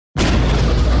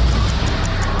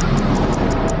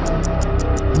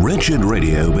Wretched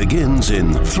Radio begins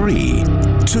in 3,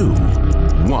 2,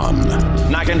 1.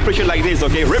 Now I can preach it like this,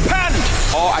 okay? Repent!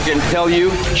 Or I can tell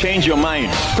you, change your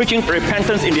mind. Preaching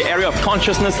repentance in the area of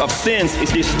consciousness of sins is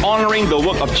dishonoring the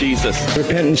work of Jesus.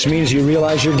 Repentance means you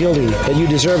realize you're guilty, that you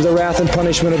deserve the wrath and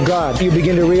punishment of God. You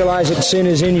begin to realize that sin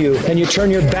is in you, and you turn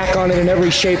your back on it in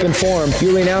every shape and form.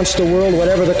 You renounce the world,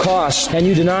 whatever the cost, and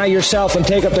you deny yourself and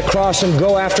take up the cross and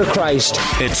go after Christ.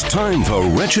 It's time for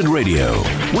Wretched Radio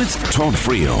with Todd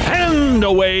Friel. And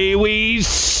away we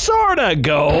sorta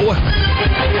go.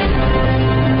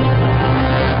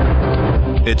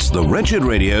 It's the Wretched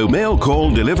Radio Mail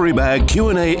Call Delivery Bag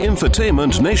Q&A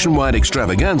Infotainment Nationwide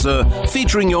Extravaganza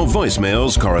featuring your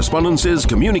voicemails, correspondences,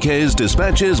 communiques,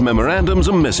 dispatches, memorandums,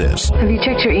 and missives. Have you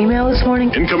checked your email this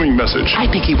morning? Incoming message.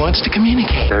 I think he wants to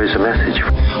communicate. There is a message.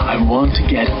 I want to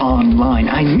get online.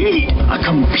 I need a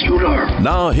computer.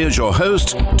 Now here's your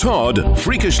host, Todd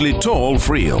Freakishly Tall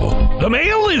Friel. The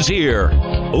mail is here.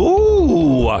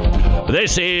 Ooh,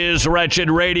 this is Wretched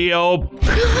Radio.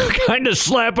 Kind of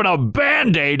slapping a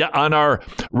Band-Aid on our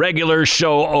regular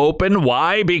show open.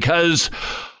 Why? Because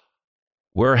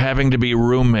we're having to be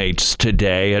roommates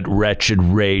today at Wretched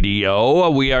Radio.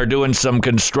 We are doing some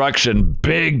construction,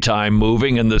 big time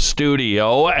moving in the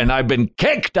studio, and I've been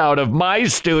kicked out of my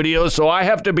studio, so I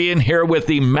have to be in here with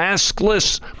the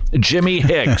maskless Jimmy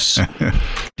Hicks.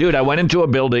 Dude, I went into a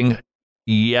building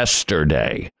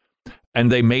yesterday, and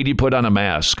they made you put on a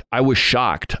mask. I was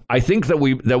shocked. I think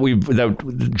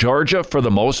that Georgia, for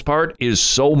the most part, is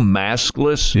so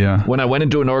maskless. Yeah. When I went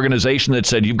into an organization that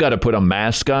said, you've got to put a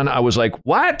mask on, I was like,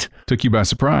 what? Took you by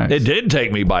surprise. It did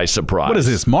take me by surprise. What is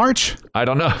this, March? I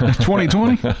don't know.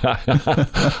 2020?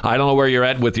 I don't know where you're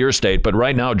at with your state, but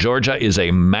right now, Georgia is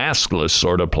a maskless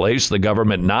sort of place. The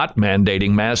government not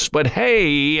mandating masks, but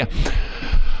hey,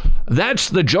 that's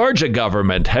the Georgia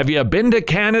government. Have you been to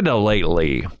Canada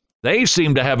lately? They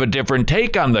seem to have a different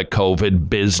take on the COVID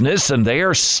business, and they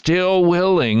are still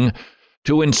willing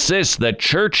to insist that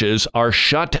churches are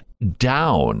shut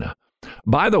down.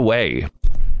 By the way,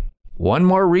 one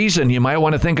more reason you might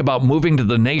want to think about moving to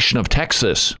the nation of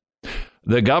Texas.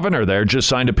 The governor there just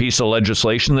signed a piece of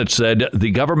legislation that said the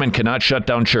government cannot shut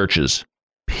down churches,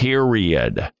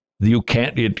 period. You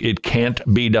can't. It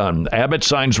can't be done. Abbott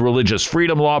signs religious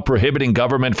freedom law prohibiting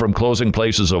government from closing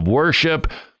places of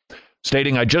worship,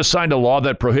 stating, I just signed a law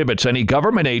that prohibits any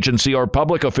government agency or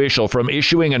public official from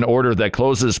issuing an order that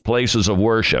closes places of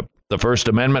worship. The First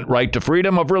Amendment right to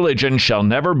freedom of religion shall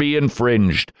never be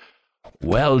infringed.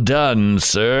 Well done,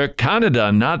 sir.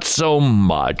 Canada, not so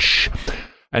much.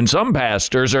 And some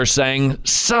pastors are saying,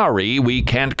 sorry, we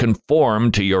can't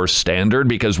conform to your standard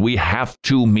because we have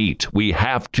to meet. We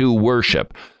have to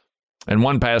worship. And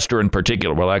one pastor in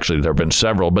particular, well, actually, there have been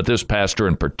several, but this pastor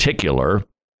in particular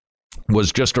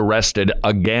was just arrested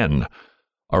again.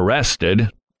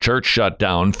 Church shut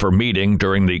down for meeting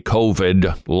during the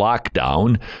COVID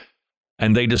lockdown,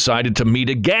 and they decided to meet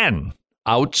again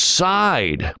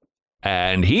outside.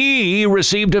 And he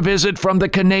received a visit from the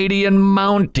Canadian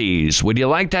Mounties. Would you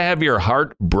like to have your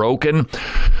heart broken?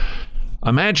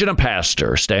 Imagine a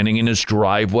pastor standing in his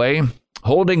driveway,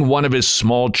 holding one of his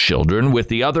small children with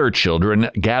the other children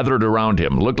gathered around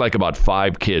him. Looked like about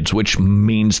 5 kids, which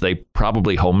means they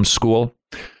probably homeschool.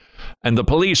 And the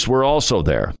police were also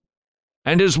there.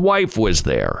 And his wife was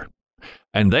there.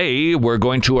 And they were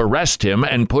going to arrest him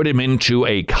and put him into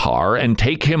a car and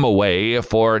take him away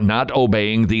for not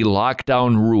obeying the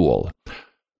lockdown rule.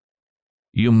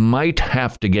 You might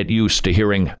have to get used to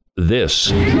hearing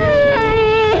this.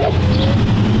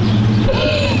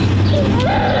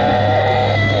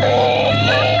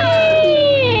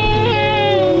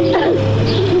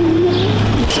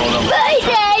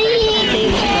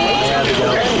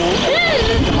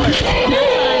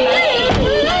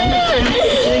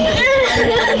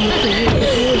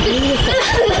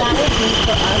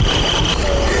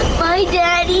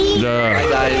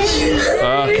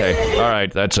 Okay, all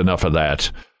right, that's enough of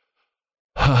that.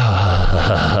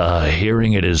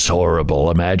 Hearing it is horrible.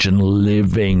 Imagine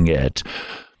living it.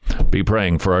 Be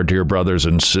praying for our dear brothers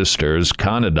and sisters.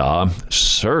 Canada,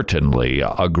 certainly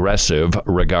aggressive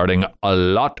regarding a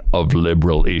lot of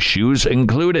liberal issues,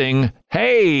 including,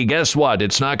 hey, guess what?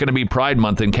 It's not going to be Pride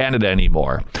Month in Canada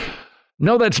anymore.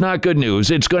 No, that's not good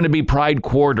news. It's going to be Pride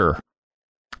Quarter.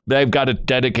 They've got to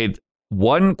dedicate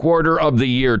 1 quarter of the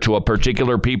year to a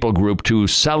particular people group to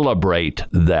celebrate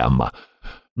them.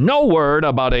 No word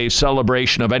about a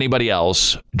celebration of anybody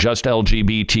else, just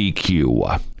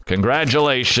LGBTQ.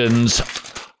 Congratulations,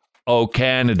 Oh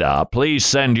Canada. Please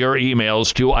send your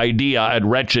emails to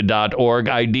idea@wretched.org,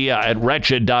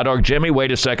 idea@wretched.org. Jimmy,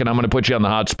 wait a second. I'm going to put you on the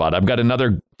hot spot. I've got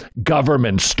another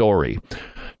government story.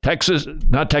 The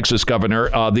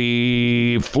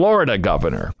Florida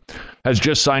governor has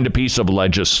just signed a piece of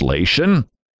legislation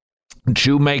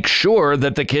to make sure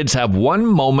that the kids have one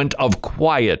moment of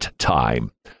quiet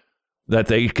time, that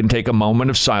they can take a moment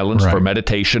of silence for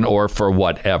meditation or for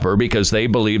whatever, because they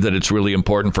believe that it's really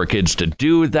important for kids to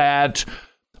do that.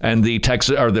 And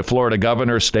the Florida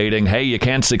governor stating, hey, you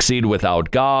can't succeed without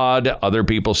God. Other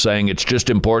people saying it's just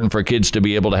important for kids to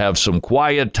be able to have some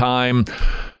quiet time.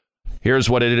 Here's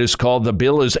what it is called. The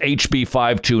bill is HB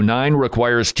 529,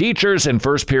 requires teachers in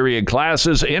first period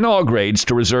classes in all grades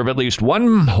to reserve at least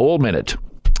 1 whole minute,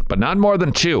 but not more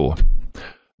than 2,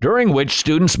 during which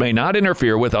students may not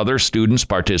interfere with other students'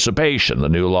 participation. The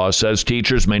new law says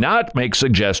teachers may not make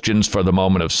suggestions for the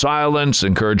moment of silence,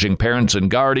 encouraging parents and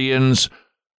guardians.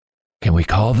 Can we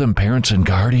call them parents and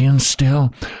guardians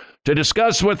still? To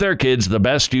discuss with their kids the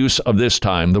best use of this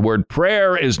time. The word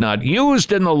prayer is not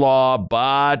used in the law,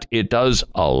 but it does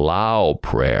allow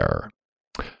prayer.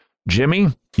 Jimmy?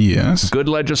 Yes? Good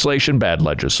legislation, bad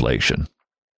legislation?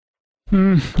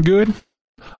 Good.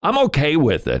 I'm okay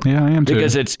with it. Yeah, I am too.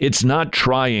 Because it's not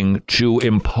trying to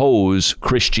impose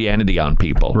Christianity on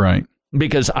people. Right.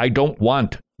 Because I don't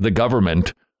want the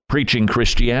government preaching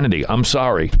Christianity. I'm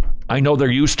sorry. I know there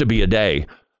used to be a day,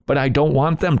 but I don't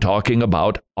want them talking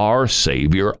about our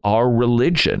Savior, our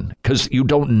religion, because you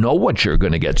don't know what you're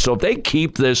going to get. So if they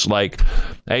keep this like,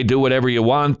 hey, do whatever you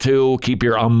want to, keep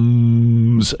your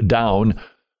ums down,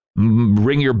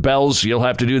 ring your bells, you'll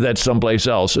have to do that someplace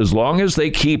else. As long as they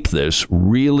keep this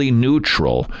really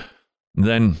neutral,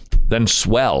 then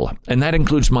swell. And that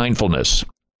includes mindfulness.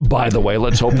 By the way,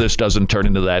 let's hope this doesn't turn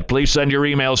into that. Please send your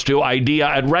emails to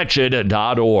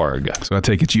idea@wretched.org. So I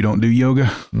take it you don't do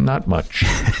yoga? Not much.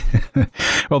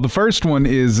 Well, the first one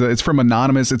is, it's from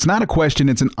Anonymous. It's not a question,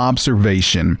 it's an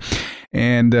observation.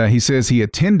 And he says he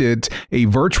attended a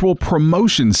virtual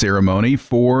promotion ceremony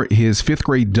for his 5th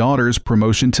grade daughter's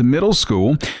promotion to middle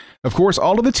school. Of course,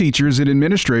 all of the teachers and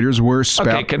administrators were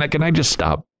Okay, can I just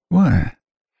stop? What?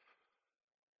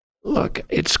 Look,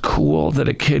 it's cool that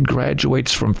a kid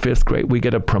graduates from 5th grade. We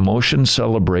get a promotion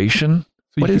celebration.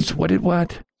 So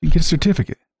What? You get a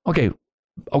certificate. Okay.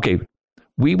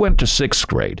 We went to 6th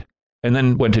grade and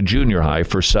then went to junior high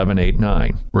for 7, 8,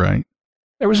 9. Right.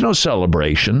 There was no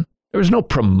celebration. There was no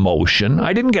promotion.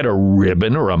 I didn't get a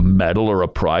ribbon or a medal or a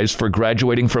prize for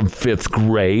graduating from 5th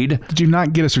grade. Did you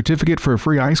not get a certificate for a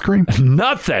free ice cream?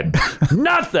 Nothing.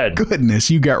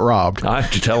 Goodness, you got robbed. You're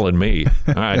telling me.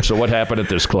 All right, so what happened at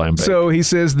this clam bake? So he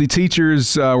says the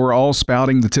teachers were all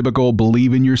spouting the typical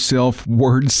believe in yourself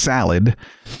word salad.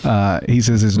 He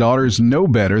says his daughters know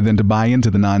better than to buy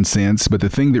into the nonsense, but the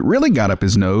thing that really got up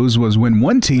his nose was when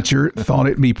one teacher thought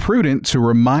it be prudent to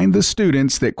remind the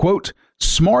students that, quote,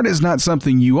 smart is not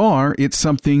something you are, it's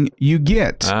something you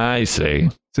get. I see.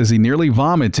 Says he nearly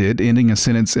vomited, ending a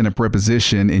sentence in a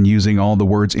preposition and using all the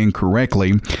words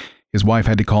incorrectly. His wife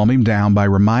had to calm him down by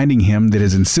reminding him that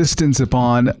his insistence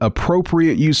upon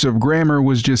appropriate use of grammar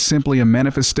was just simply a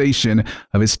manifestation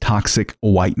of his toxic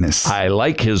whiteness. I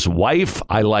like his wife,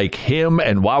 I like him,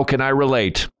 and wow, can I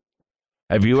relate?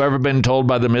 Have you ever been told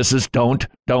by the missus, don't,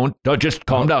 just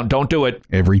calm down, don't do it?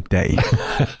 Every day.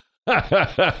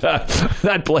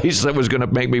 That place that was going to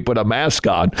make me put a mask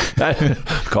on.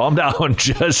 Calm down.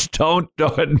 Just don't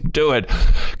do it.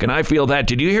 Can I feel that?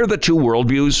 Did you hear the 2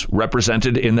 worldviews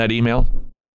represented in that email?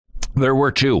 There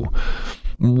were 2.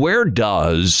 Where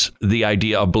does the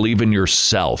idea of believe in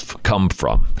yourself come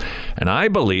from? And I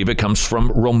believe it comes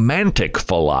from romantic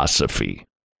philosophy.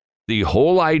 The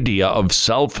whole idea of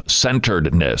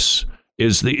self-centeredness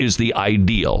is the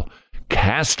ideal.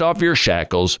 Cast off your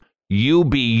shackles. You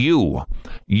be you.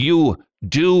 You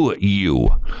do you.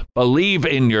 Believe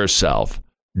in yourself.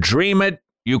 Dream it.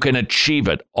 You can achieve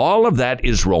it. All of that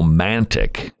is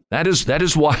romantic. That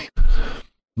is why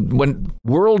when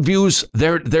worldviews,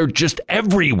 they're just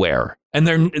everywhere.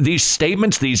 And these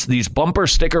statements, these bumper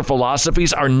sticker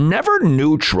philosophies are never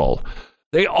neutral.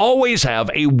 They always have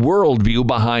a worldview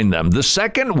behind them. The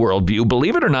second worldview,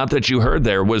 believe it or not, that you heard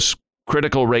there was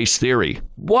critical race theory.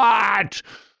 What?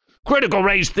 Critical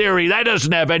race theory, that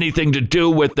doesn't have anything to do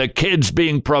with the kids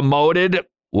being promoted.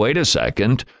 Wait a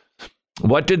second.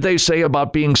 What did they say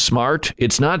about being smart?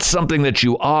 It's not something that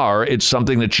you are, it's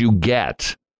something that you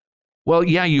get. Well,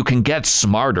 yeah, you can get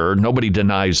smarter. Nobody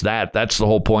denies that. That's the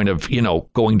whole point of,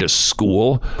 going to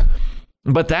school.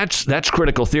 But that's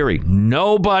critical theory.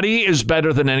 Nobody is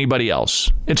better than anybody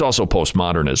else. It's also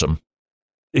postmodernism,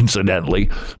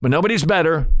 incidentally. But nobody's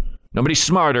better. Nobody's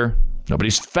smarter.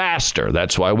 Nobody's faster.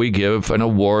 That's why we give an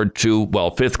award to,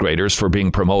 fifth graders for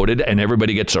being promoted, and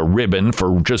everybody gets a ribbon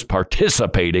for just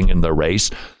participating in the race.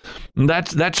 And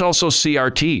that's also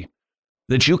CRT.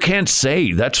 That you can't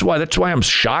say. That's why I'm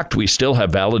shocked we still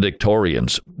have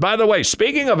valedictorians. By the way,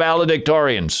 speaking of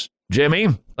valedictorians, Jimmy,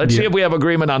 let's see if we have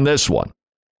agreement on this one.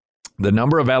 The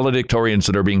number of valedictorians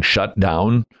that are being shut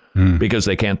down because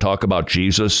they can't talk about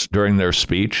Jesus during their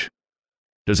speech,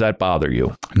 does that bother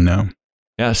you? No.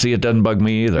 Yeah, see, it doesn't bug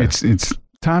me either. It's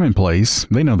time and place.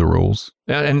 They know the rules.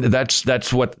 And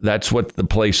that's what the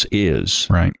place is.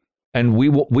 Right. And we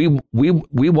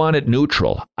want it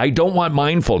neutral. I don't want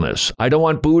mindfulness. I don't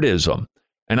want Buddhism.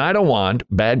 And I don't want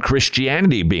bad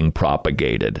Christianity being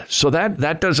propagated. So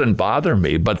that doesn't bother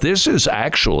me. But this is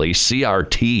actually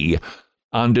CRT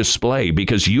on display,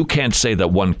 because you can't say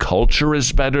that one culture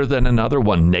is better than another,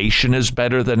 one nation is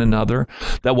better than another,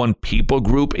 that one people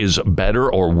group is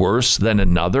better or worse than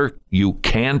another. You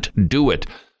can't do it.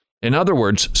 In other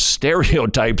words,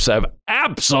 stereotypes have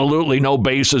absolutely no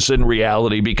basis in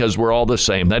reality because we're all the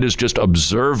same. That is just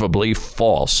observably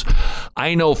false.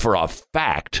 I know for a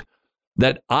fact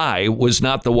that I was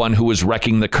not the one who was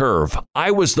wrecking the curve.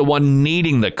 I was the one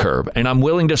needing the curve. And I'm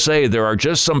willing to say there are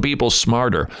just some people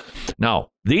smarter. Now,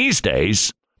 these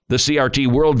days, the CRT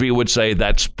worldview would say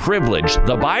that's privilege.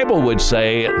 The Bible would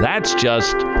say that's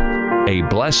just a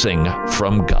blessing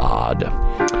from God.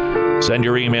 Send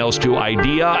your emails to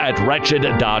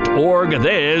idea@wretched.org.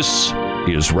 This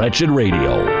is Wretched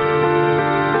Radio.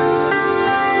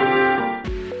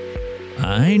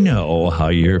 I know how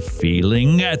you're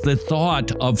feeling at the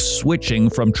thought of switching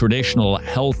from traditional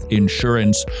health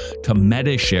insurance to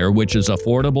Medishare, which is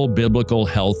affordable biblical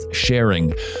health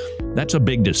sharing. That's a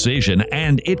big decision,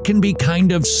 and it can be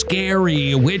kind of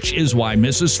scary, which is why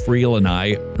Mrs. Friel and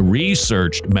I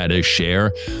researched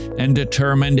Medishare and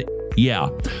determined,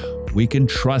 we can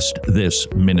trust this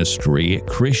ministry.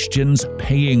 Christians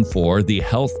paying for the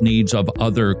health needs of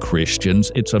other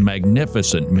Christians. It's a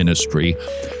magnificent ministry.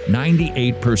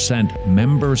 98%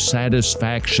 member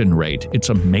satisfaction rate. It's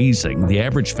amazing. The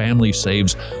average family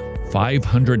saves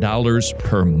 $500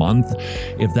 per month.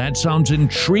 If that sounds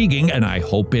intriguing, and I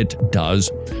hope it does,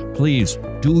 please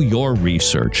do your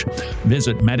research.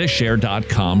 Visit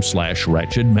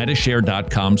Medishare.com/wretched,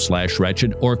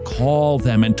 Medishare.com/wretched, or call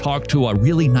them and talk to a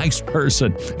really nice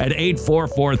person at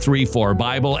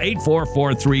 844-34-BIBLE,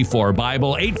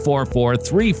 844-34-BIBLE,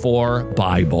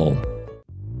 844-34-BIBLE.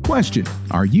 Question: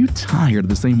 are you tired of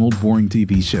the same old boring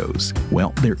TV shows?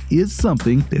 Well, there is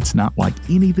something that's not like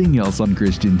anything else on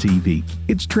Christian TV.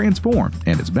 It's Transformed,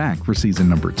 and it's back for season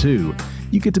number 2.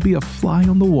 You get to be a fly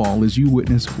on the wall as you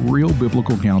witness real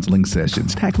biblical counseling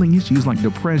sessions tackling issues like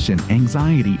depression,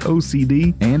 anxiety,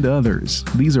 OCD, and others.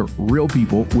 These are real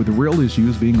people with real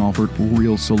issues being offered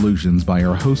real solutions by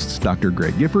our hosts, Dr.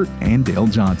 Greg Gifford and Dale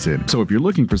Johnson. So if you're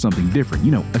looking for something different,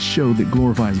 a show that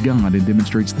glorifies God and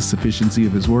demonstrates the sufficiency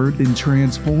of His Word, then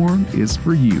Transform is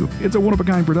for you. It's a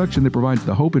one-of-a-kind production that provides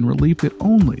the hope and relief that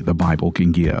only the Bible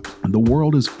can give. The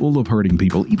world is full of hurting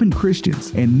people, even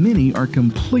Christians, and many are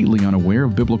completely unaware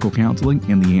of biblical counseling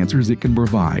and the answers it can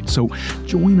provide. So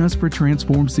join us for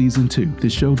Transform Season 2, the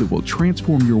show that will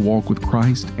transform your walk with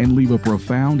Christ and leave a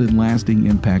profound and lasting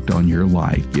impact on your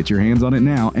life. Get your hands on it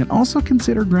now, and also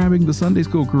consider grabbing the Sunday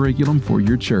School curriculum for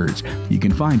your church. You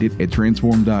can find it at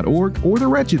transform.org or the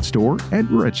Wretched store at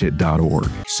wretched.org.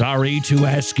 Sorry to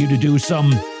ask you to do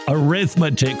some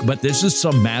arithmetic, but this is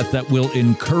some math that will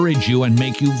encourage you and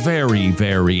make you very,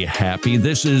 very happy.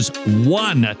 This is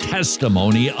one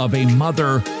testimony of a mother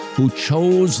who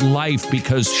chose life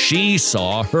because she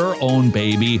saw her own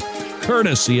baby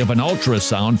courtesy of an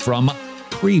ultrasound from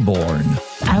preborn.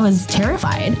 I was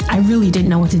terrified. I really didn't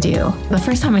know what to do. The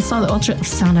first time I saw the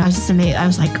ultrasound, I was just amazed. I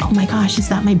was like, oh my gosh, is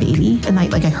that my baby? And I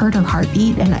heard her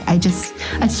heartbeat, and I just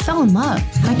fell in love.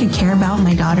 If I could care about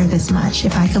my daughter this much,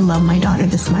 if I could love my daughter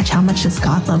this much, how much does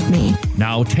God love me?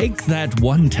 Now take that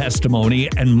one testimony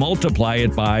and multiply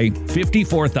it by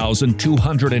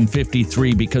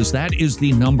 54,253, because that is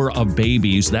the number of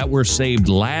babies that were saved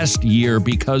last year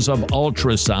because of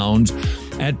ultrasounds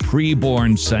at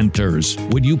preborn centers.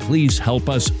 Would you please help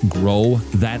us grow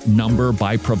that number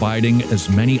by providing as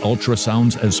many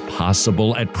ultrasounds as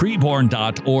possible at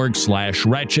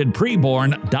preborn.org/wretched,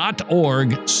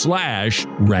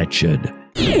 preborn.org/wretched.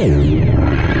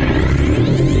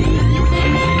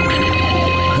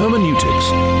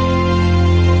 Hermeneutics.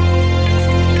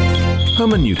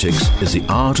 Hermeneutics is the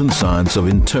art and science of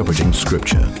interpreting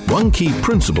Scripture. One key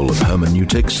principle of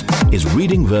hermeneutics is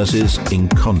reading verses in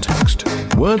context.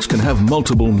 Words can have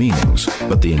multiple meanings,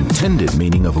 but the intended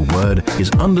meaning of a word is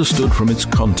understood from its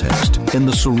context in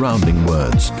the surrounding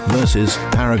words, verses,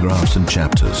 paragraphs, and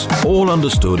chapters, all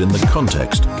understood in the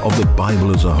context of the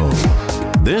Bible as a whole.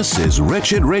 This is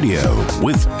Wretched Radio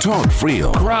with Todd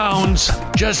Friel. Crowns.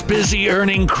 Just busy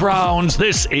earning crowns.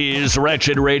 This is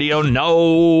Wretched Radio.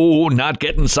 No, not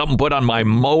getting something put on my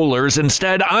molars.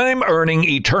 Instead, I'm earning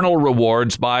eternal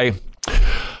rewards by...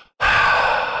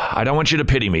 I don't want you to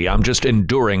pity me. I'm just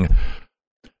enduring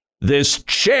this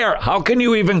chair. How can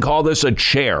you even call this a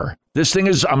chair? This thing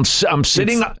is... I'm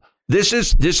sitting... This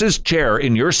is chair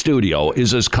in your studio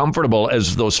is as comfortable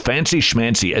as those fancy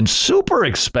schmancy and super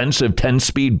expensive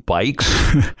 10-speed bikes.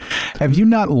 Have you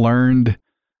not learned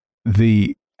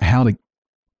how to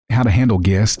handle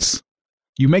guests?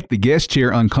 You make the guest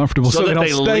chair uncomfortable so that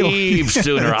they leave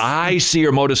sooner. I see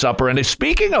your modus operandi.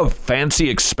 Speaking of fancy,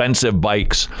 expensive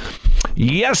bikes,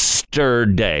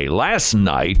 last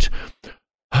night,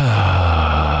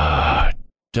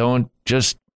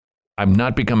 I'm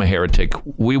not become a heretic.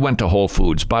 We went to Whole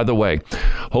Foods. By the way,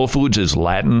 Whole Foods is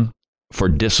Latin for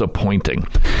disappointing.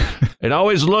 It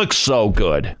always looks so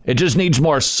good. It just needs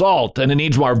more salt and it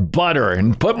needs more butter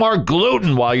and put more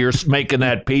gluten while you're making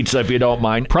that pizza if you don't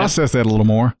mind. Process that a little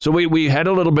more. So we had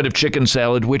a little bit of chicken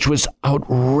salad, which was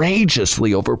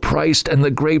outrageously overpriced, and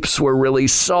the grapes were really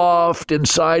soft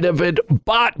inside of it.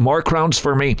 But more crowns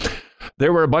for me.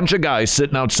 There were a bunch of guys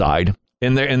sitting outside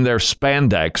in their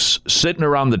spandex, sitting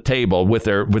around the table with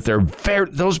their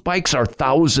those bikes are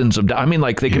thousands of dollars. I mean,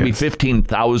 like they can be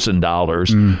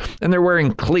 $15,000, and they're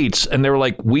wearing cleats, and they were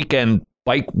like weekend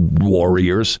bike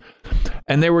warriors,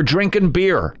 and they were drinking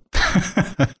beer.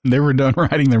 They were done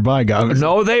riding their bike, obviously.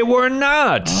 No, they were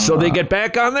not. So they get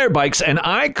back on their bikes, and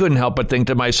I couldn't help but think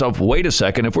to myself, wait a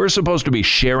second, if we're supposed to be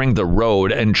sharing the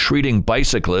road and treating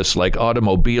bicyclists like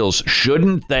automobiles,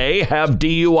 shouldn't they have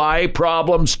DUI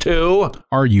problems too?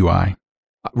 RUI.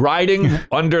 Riding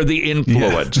under the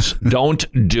influence. Yeah.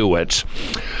 Don't do it.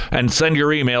 And send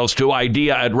your emails to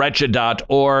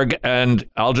idea@wretched.org, and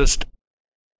I'll just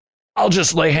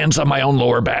lay hands on my own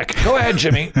lower back. Go ahead,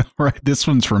 Jimmy. Right. This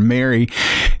one's from Mary.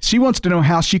 She wants to know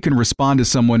how she can respond to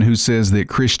someone who says that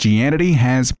Christianity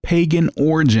has pagan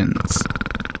origins.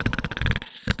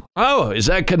 Oh, is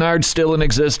that canard still in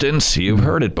existence? You've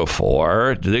heard it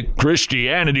before.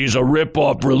 Christianity's a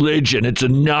rip-off religion. It's a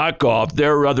knockoff.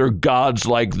 There are other gods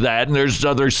like that, and there's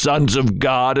other sons of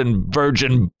God and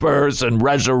virgin births and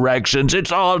resurrections.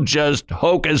 It's all just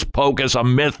hocus pocus, a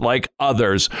myth like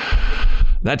others.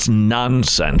 That's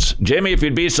nonsense. Jimmy, if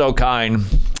you'd be so kind,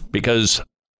 because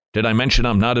did I mention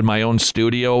I'm not in my own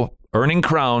studio? Earning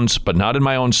crowns, but not in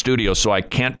my own studio, so I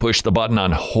can't push the button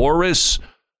on Horace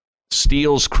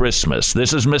Steele's Christmas.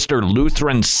 This is Mr.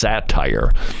 Lutheran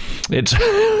satire. It's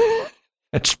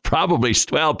probably,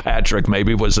 well, Patrick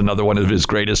maybe was another one of his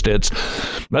greatest hits,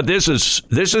 but this is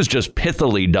just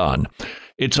pithily done.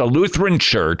 It's a Lutheran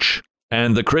church,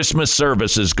 and the Christmas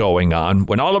service is going on,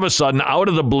 when all of a sudden, out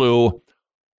of the blue,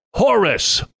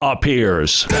 Horace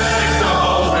appears.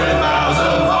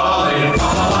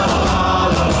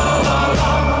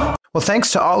 Well,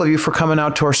 thanks to all of you for coming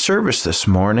out to our service this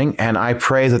morning, and I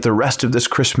pray that the rest of this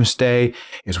Christmas day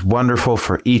is wonderful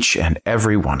for each and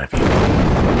every one of you.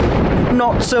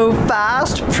 Not so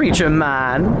fast, preacher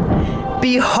man.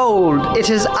 Behold, it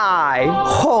is I,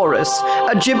 Horus,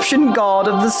 Egyptian god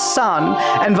of the sun,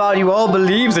 and while you all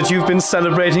believe that you've been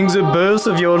celebrating the birth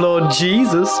of your Lord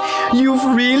Jesus, you've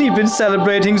really been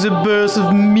celebrating the birth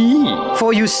of me.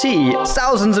 For you see,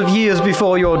 thousands of years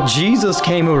before your Jesus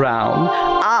came around,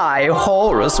 I,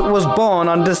 Horus, was born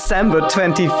on December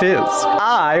 25th.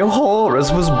 I, Horus,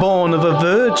 was born of a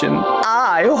virgin.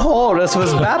 I, Horus,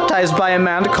 was baptized by a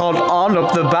man called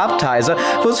Anup the Baptizer,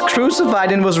 was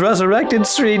crucified and was resurrected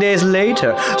 3 days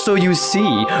later. So you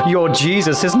see, your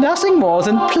Jesus is nothing more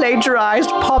than plagiarized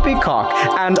poppycock,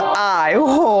 and I,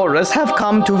 Horus, have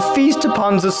come to feast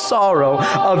upon the sorrow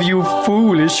of you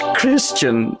foolish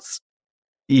Christians.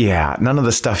 Yeah, none of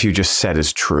the stuff you just said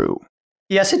is true.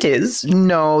 Yes, it is.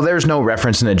 No, there's no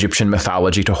reference in Egyptian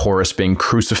mythology to Horus being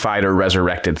crucified or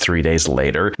resurrected 3 days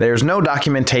later. There's no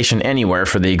documentation anywhere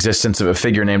for the existence of a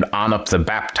figure named Anup the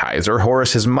Baptizer.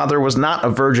 Horus's mother was not a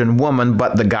virgin woman,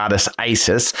 but the goddess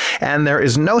Isis, and there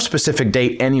is no specific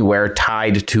date anywhere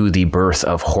tied to the birth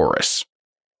of Horus.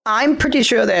 I'm pretty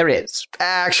sure there is.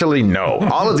 Actually, no.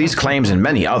 All of these claims and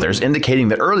many others indicating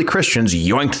that early Christians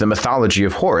yoinked the mythology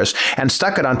of Horus and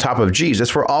stuck it on top of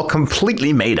Jesus were all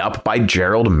completely made up by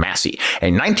Gerald Massey, a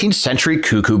 19th century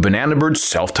cuckoo banana bird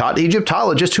self-taught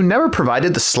Egyptologist who never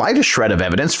provided the slightest shred of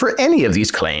evidence for any of these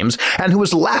claims and who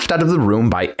was laughed out of the room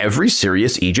by every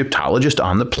serious Egyptologist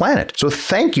on the planet. So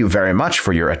thank you very much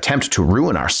for your attempt to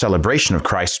ruin our celebration of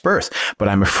Christ's birth, but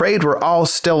I'm afraid we're all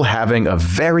still having a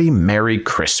very Merry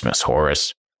Christmas,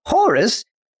 Horus. Horus?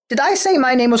 Did I say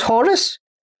my name was Horus?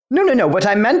 No. What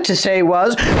I meant to say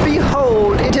was,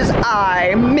 behold, it is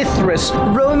I, Mithras,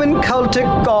 Roman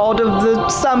cultic god of the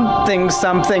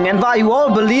something. And while you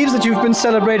all believe that you've been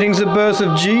celebrating the birth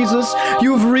of Jesus,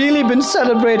 you've really been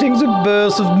celebrating the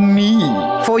birth of me.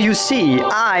 For you see,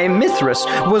 I, Mithras,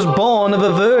 was born of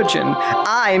a virgin.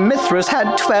 I, Mithras,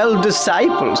 had 12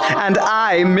 disciples. And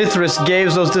I, Mithras,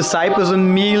 gave those disciples a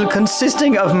meal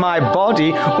consisting of my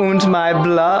body and my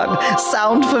blood.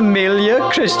 Sound familiar,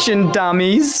 Christian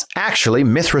dummies? Actually,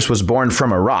 Mithras was born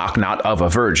from a rock, not of a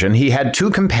virgin. He had 2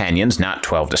 companions, not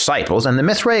 12 disciples, and the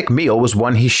Mithraic meal was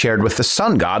one he shared with the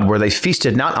sun god, where they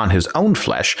feasted not on his own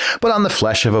flesh, but on the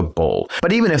flesh of a bull.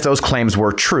 But even if those claims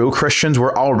were true, Christians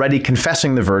were already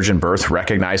confessing the virgin birth,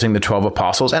 recognizing the 12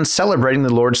 apostles, and celebrating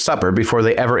the Lord's Supper before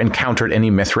they ever encountered any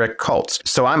Mithraic cults.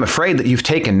 So I'm afraid that you've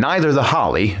taken neither the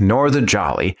holly nor the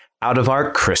jolly out of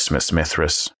our Christmas,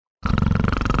 Mithras.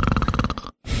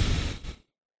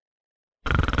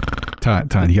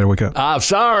 Todd, you gotta wake up.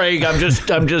 Sorry, I'm just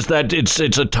that it's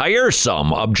a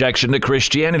tiresome objection to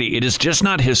Christianity. It is just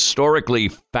not historically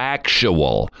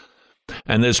factual.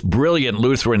 And this brilliant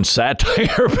Lutheran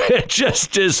satire bit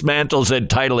just dismantles it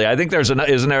tidily. I think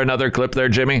isn't there another clip there,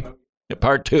 Jimmy?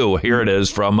 Part 2, here it is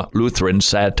from Lutheran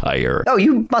satire. Oh,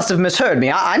 you must have misheard me.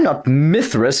 I'm not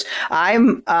Mithras.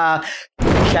 I'm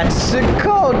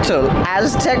Quetzalcoatl,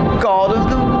 Aztec god of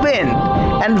the wind.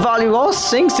 And while you all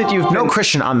think that you've been... No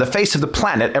Christian on the face of the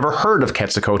planet ever heard of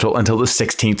Quetzalcoatl until the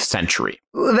 16th century.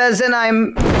 Well, then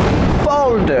I'm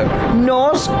Balder,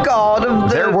 Norse god of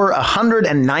the... There were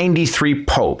 193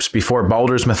 popes before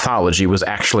Balder's mythology was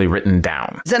actually written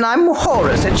down. Then I'm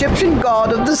Horus, Egyptian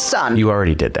god of the sun. You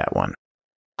already did that one.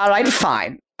 All right,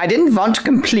 fine. I didn't want to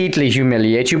completely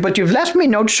humiliate you, but you've left me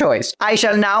no choice. I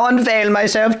shall now unveil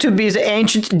myself to be the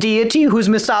ancient deity whose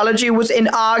mythology was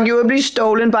inarguably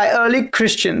stolen by early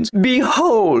Christians.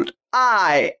 Behold,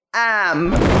 I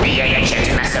am the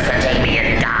ancient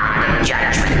Mesopotamian god of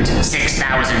judgment.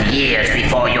 6,000 years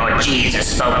before your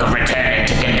Jesus spoke of returning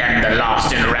to condemn the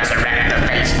lost and resurrect the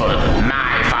faithful,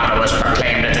 my followers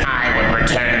proclaimed that I would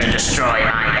return to destroy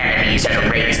my enemies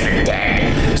and raise the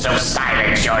dead. So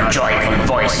silence your joyful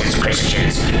voices,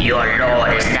 Christians. Your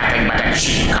Lord is nothing but a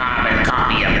cheap carbon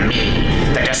copy of me,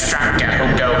 the destructor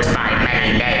who goes by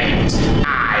many names.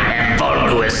 I am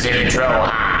Volguus Zildroha.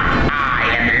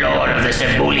 I am Lord of the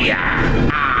Sibulia.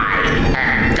 I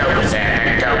am Gozer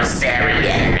the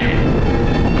Gozerian.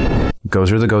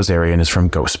 Gozer the Gozerian is from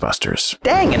Ghostbusters.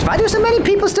 Dang it, why do so many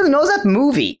people still know that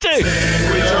movie?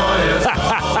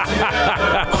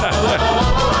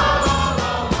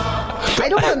 I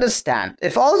don't understand.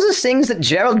 If all the things that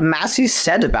Gerald Massey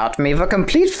said about me were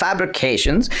complete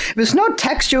fabrications, with no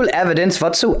textual evidence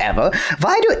whatsoever,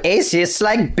 why do atheists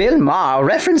like Bill Maher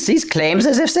reference these claims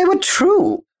as if they were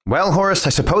true? Well, Horace,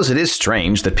 I suppose it is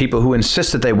strange that people who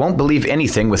insist that they won't believe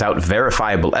anything without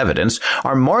verifiable evidence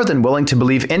are more than willing to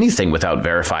believe anything without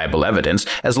verifiable evidence,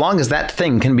 as long as that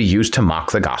thing can be used to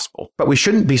mock the gospel. But we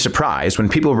shouldn't be surprised when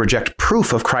people reject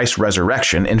proof of Christ's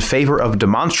resurrection in favor of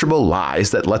demonstrable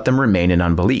lies that let them remain in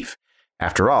unbelief.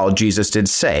 After all, Jesus did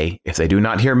say, if they do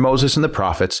not hear Moses and the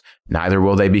prophets, neither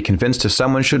will they be convinced if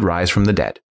someone should rise from the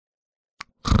dead.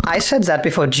 I said that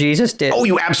before Jesus did. Oh,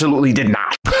 you absolutely did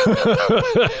not.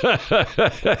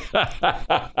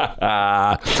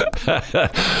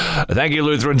 Thank you,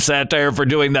 Lutheran Satire, for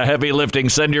doing the heavy lifting.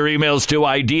 Send your emails to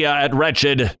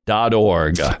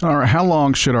idea@wretched.org. All right, how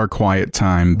long should our quiet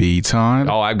time be, Todd?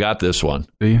 Oh, I've got this one.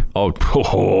 Do you?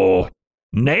 Oh,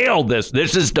 nailed this.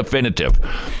 This is definitive.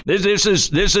 This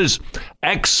is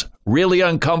ex really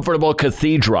uncomfortable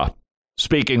cathedra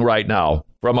speaking right now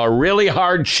from a really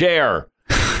hard chair.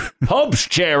 Pope's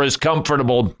chair is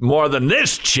comfortable more than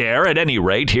this chair. At any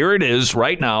rate, here it is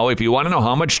right now. If you want to know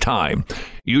how much time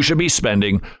you should be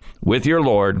spending with your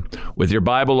Lord, with your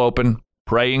Bible open,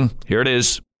 praying, here it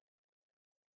is.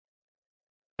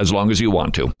 As long as you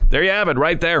want to. There you have it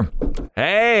right there.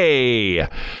 Hey,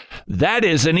 that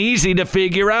isn't easy to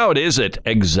figure out, is it?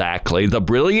 Exactly. The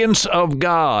brilliance of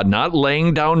God, not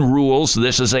laying down rules.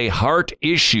 This is a heart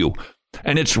issue.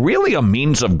 And it's really a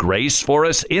means of grace for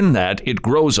us in that it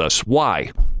grows us.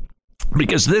 Why?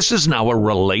 Because this is now a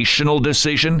relational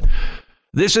decision.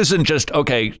 This isn't just,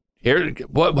 okay, here,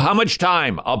 how much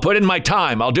time? I'll put in my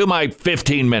time. I'll do my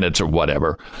 15 minutes or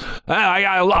whatever.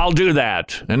 I'll do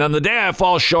that. And on the day I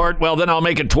fall short, well, then I'll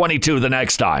make it 22 the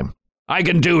next time. I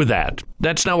can do that.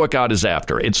 That's not what God is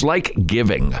after. It's like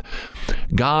giving.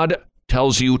 God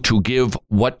tells you to give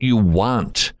what you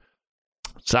want.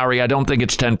 Sorry, I don't think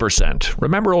it's 10%.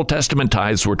 Remember, Old Testament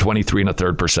tithes were 23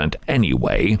 1/3%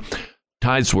 anyway.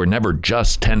 Tithes were never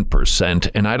just 10%,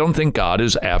 and I don't think God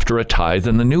is after a tithe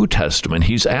in the New Testament.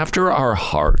 He's after our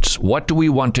hearts. What do we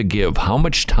want to give? How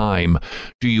much time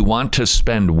do you want to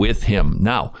spend with Him?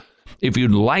 Now, if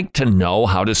you'd like to know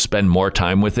how to spend more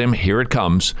time with Him, here it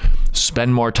comes.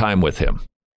 Spend more time with Him.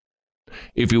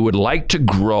 If you would like to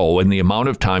grow in the amount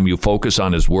of time you focus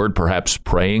on His Word, perhaps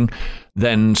praying,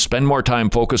 then spend more time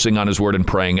focusing on His Word and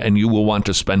praying, and you will want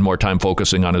to spend more time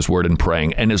focusing on His Word and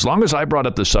praying. And as long as I brought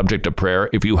up the subject of prayer,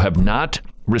 if you have not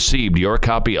received your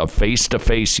copy of Face to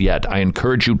Face yet, I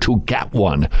encourage you to get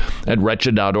one at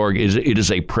wretched.org. It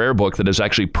is a prayer book that is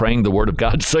actually praying the Word of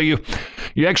God. So you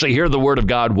actually hear the Word of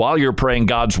God while you're praying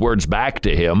God's words back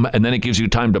to Him, and then it gives you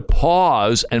time to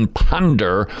pause and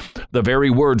ponder the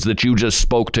very words that you just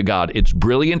spoke to God. It's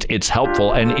brilliant, it's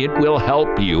helpful, and it will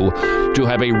help you to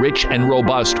have a rich and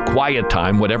robust quiet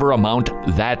time, whatever amount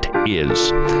that is.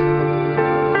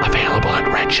 Available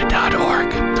at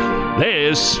wretched.org.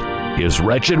 This is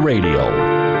Wretched Radio.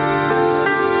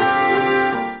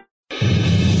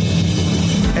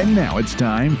 And now it's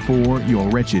time for your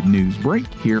Wretched News Break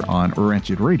here on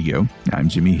Wretched Radio. I'm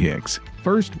Jimmy Hicks.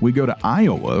 First, we go to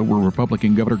Iowa, where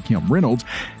Republican Governor Kim Reynolds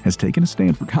has taken a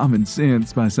stand for common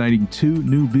sense by signing 2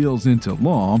 new bills into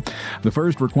law. The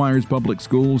first requires public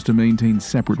schools to maintain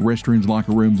separate restrooms,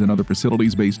 locker rooms, and other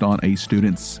facilities based on a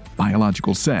student's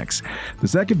biological sex. The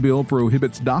second bill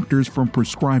prohibits doctors from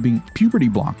prescribing puberty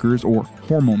blockers or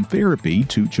hormone therapy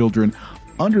to children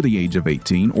under the age of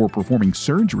 18 or performing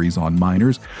surgeries on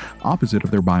minors opposite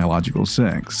of their biological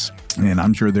sex. And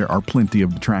I'm sure there are plenty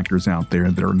of detractors out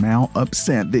there that are now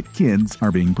upset that kids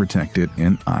are being protected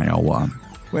in Iowa.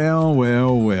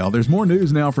 Well, there's more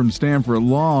news now from Stanford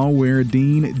Law, where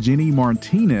Dean Jenny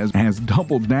Martinez has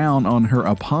doubled down on her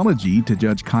apology to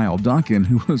Judge Kyle Duncan,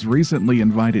 who was recently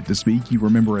invited to speak. You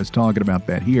remember us talking about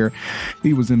that here.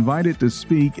 He was invited to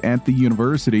speak at the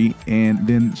university and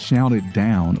then shouted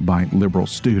down by liberal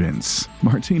students.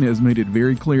 Martinez made it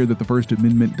very clear that the First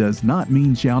Amendment does not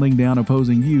mean shouting down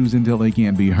opposing views until they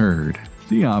can't be heard.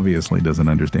 She obviously doesn't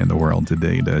understand the world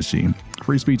today, does she?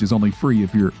 Free speech is only free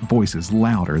if your voice is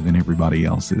louder than everybody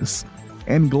else's.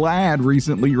 And GLAAD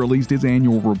recently released its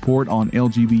annual report on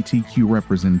LGBTQ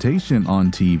representation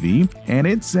on TV, and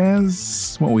it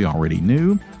says what we already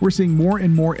knew. We're seeing more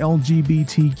and more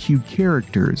LGBTQ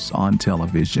characters on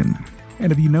television.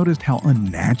 And have you noticed how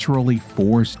unnaturally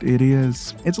forced it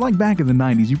is? It's like back in the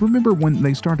 90s. You remember when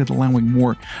they started allowing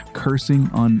more cursing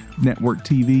on network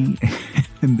TV?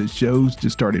 And the shows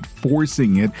just started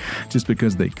forcing it just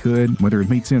because they could, whether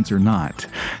it made sense or not.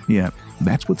 Yeah,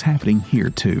 that's what's happening here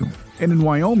too. And in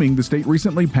Wyoming, the state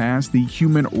recently passed the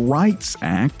Human Rights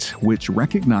Act, which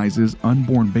recognizes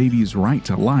unborn babies' right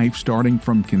to life starting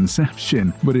from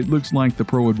conception. But it looks like the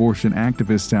pro-abortion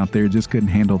activists out there just couldn't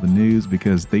handle the news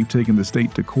because they've taken the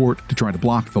state to court to try to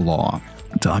block the law.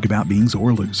 Talk about being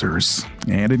sore losers.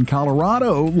 And in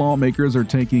Colorado, lawmakers are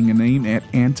taking an aim at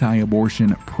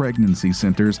anti-abortion pregnancy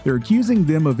centers. They're accusing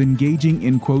them of engaging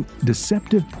in, quote,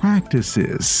 deceptive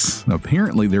practices.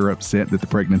 Apparently, they're upset that the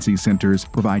pregnancy centers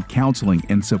provide counseling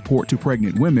and support to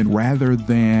pregnant women rather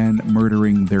than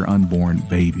murdering their unborn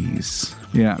babies.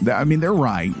 Yeah, I mean, they're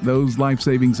right. Those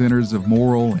life-saving centers of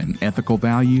moral and ethical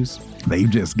values, they've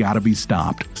just got to be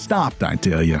stopped. Stopped, I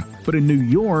tell you. But in New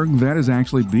York, that is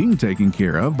actually being taken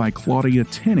care of by Claudia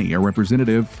Tenney, a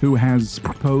representative who has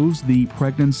proposed the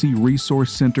Pregnancy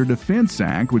Resource Center Defense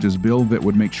Act, which is a bill that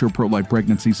would make sure pro-life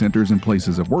pregnancy centers and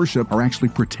places of worship are actually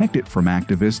protected from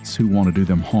activists who want to do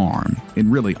them harm.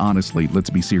 And really, honestly, let's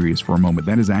be serious for a moment.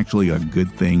 That is actually a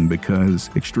good thing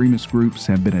because extremist groups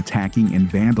have been attacking and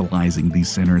vandalizing these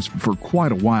centers for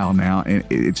quite a while now, and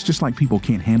it's just like people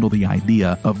can't handle the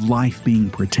idea of life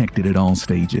being protected at all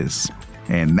stages.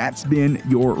 And that's been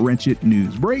your Wretched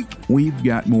News Break. We've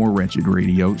got more Wretched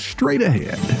Radio straight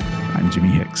ahead. I'm Jimmy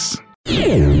Hicks.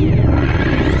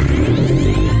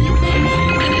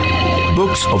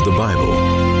 Books of the Bible.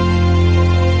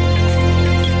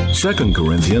 2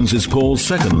 Corinthians is Paul's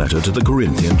second letter to the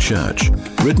Corinthian church,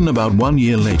 written about 1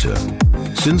 year later.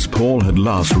 Since Paul had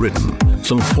last written,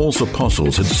 some false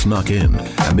apostles had snuck in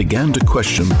and began to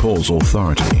question Paul's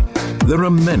authority. There are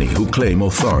many who claim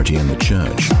authority in the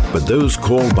church, but those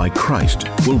called by Christ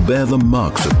will bear the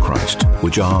marks of Christ,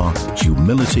 which are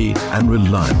humility and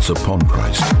reliance upon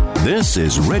Christ. This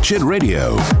is Wretched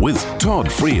Radio with Todd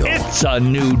Friel. It's a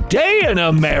new day in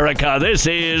America. This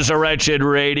is Wretched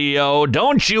Radio.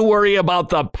 Don't you worry about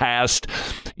the past.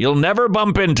 You'll never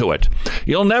bump into it.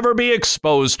 You'll never be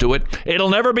exposed to it. It'll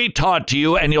never be taught to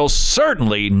you, and you'll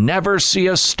certainly never see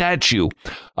a statue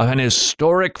of an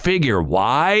historic figure.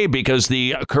 Why? Because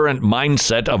the current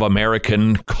mindset of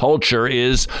American culture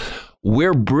is,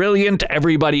 we're brilliant,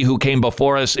 everybody who came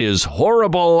before us is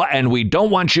horrible, and we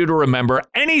don't want you to remember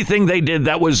anything they did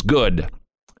that was good.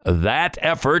 That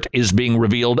effort is being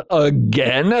revealed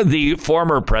again. The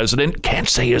former president, can't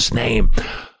say his name,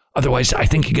 otherwise I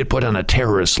think he could put on a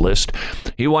terrorist list.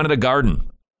 He wanted a garden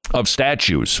of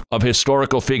statues of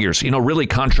historical figures, really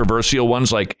controversial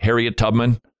ones like Harriet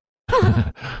Tubman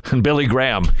and Billy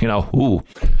Graham, ooh.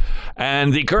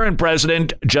 And the current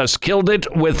president just killed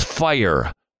it with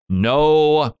fire.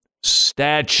 No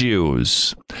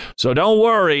statues. So don't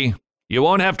worry. You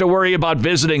won't have to worry about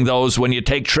visiting those when you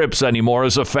take trips anymore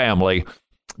as a family.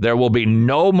 There will be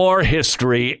no more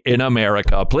history in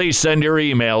America. Please send your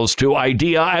emails to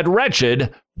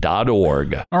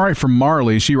idea@wretched.org. All right, from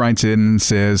Marley, she writes in and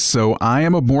says, so I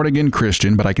am a born-again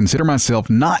Christian, but I consider myself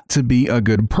not to be a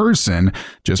good person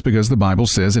just because the Bible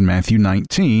says in Matthew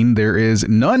 19, there is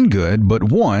none good but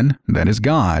one, that is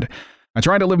God. I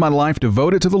try to live my life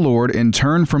devoted to the Lord and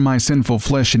turn from my sinful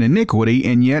flesh and iniquity,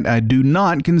 and yet I do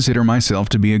not consider myself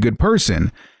to be a good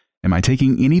person. Am I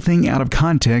taking anything out of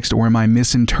context, or am I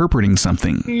misinterpreting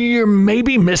something? You're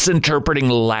maybe misinterpreting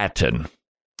Latin.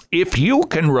 If you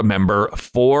can remember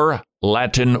 4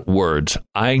 Latin words,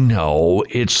 I know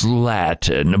it's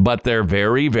Latin, but they're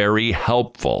very, very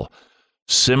helpful.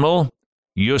 Simul,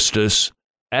 justus,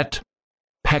 et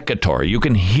peccator. You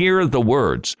can hear the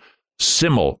words.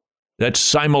 Simul, that's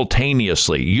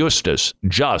simultaneously. Justus,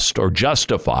 just or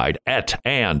justified. Et,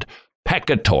 and.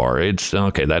 Peccator. It's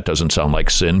okay, that doesn't sound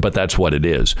like sin, but that's what it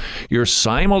is. You're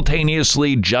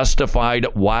simultaneously justified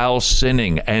while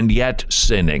sinning and yet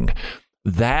sinning.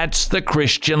 That's the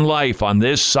Christian life on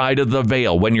this side of the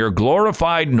veil. When you're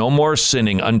glorified, no more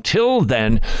sinning. Until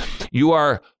then, you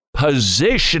are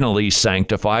positionally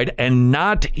sanctified and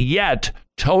not yet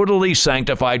totally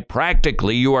sanctified.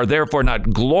 Practically, you are therefore not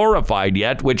glorified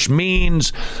yet, which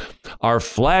means our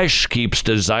flesh keeps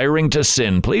desiring to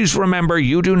sin. Please remember,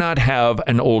 you do not have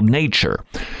an old nature.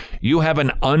 You have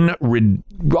an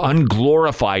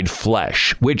unglorified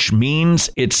flesh, which means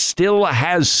it still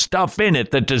has stuff in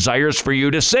it that desires for you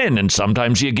to sin, and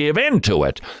sometimes you give in to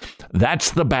it.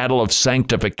 That's the battle of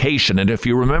sanctification. And if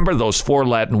you remember those 4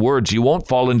 Latin words, you won't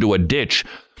fall into a ditch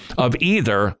of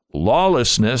either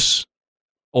lawlessness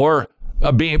or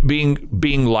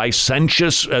being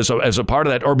licentious as a part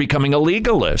of that, or becoming a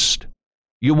legalist.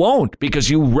 You won't, because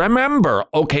you remember,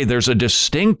 okay, there's a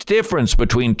distinct difference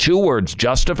between 2 words,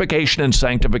 justification and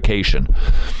sanctification.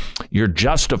 You're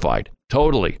justified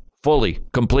totally, fully,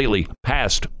 completely,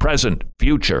 past, present,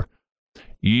 future.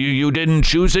 You didn't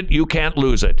choose it, you can't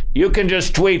lose it. You can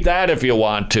just tweet that if you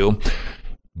want to.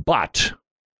 But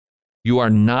you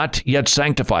are not yet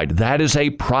sanctified. That is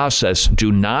a process.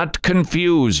 Do not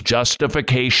confuse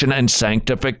justification and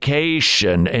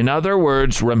sanctification. In other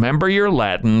words, remember your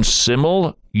Latin,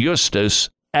 simul justus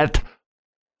et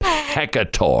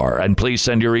peccator. And please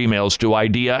send your emails to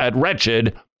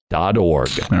idea@wretched.org.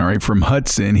 All right, from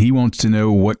Hudson, he wants to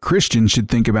know what Christians should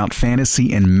think about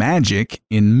fantasy and magic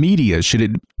in media. Should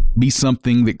it be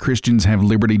something that Christians have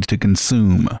liberty to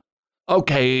consume?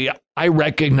 Okay, I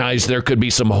recognize there could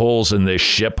be some holes in this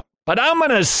ship, but I'm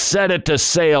going to set it to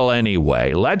sail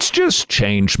anyway. Let's just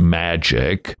change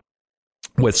magic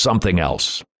with something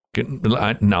else.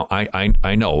 Now,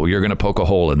 I know you're going to poke a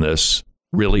hole in this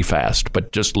really fast,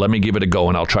 but just let me give it a go,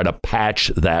 and I'll try to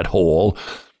patch that hole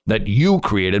that you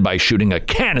created by shooting a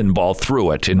cannonball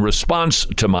through it in response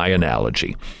to my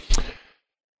analogy.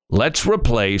 Let's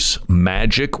replace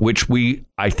magic, which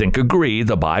I think, agree,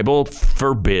 the Bible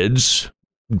forbids.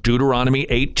 Deuteronomy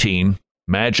 18,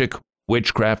 magic,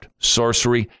 witchcraft,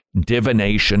 sorcery,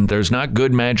 divination. There's not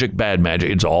good magic, bad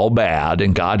magic. It's all bad,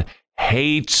 and God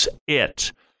hates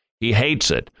it. He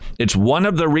hates it. It's one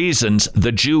of the reasons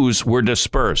the Jews were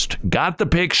dispersed. Got the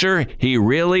picture? He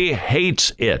really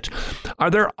hates it. Are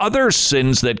there other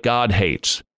sins that God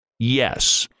hates?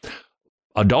 Yes.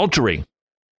 Adultery.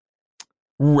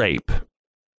 Rape.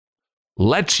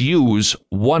 Let's use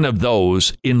one of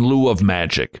those in lieu of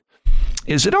magic.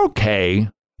 Is it okay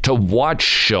to watch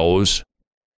shows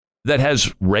that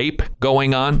has rape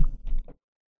going on,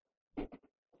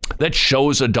 that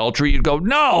shows adultery, you'd go,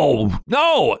 no.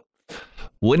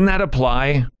 Wouldn't that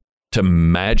apply to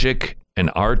magic and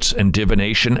arts and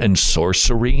divination and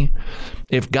sorcery?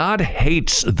 If God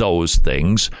hates those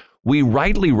things, we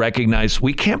rightly recognize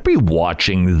we can't be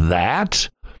watching that.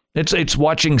 It's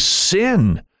watching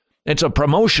sin. It's a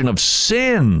promotion of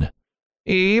sin.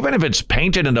 Even if it's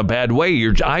painted in a bad way,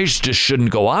 your eyes just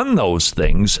shouldn't go on those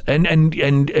things.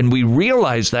 And we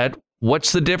realize that.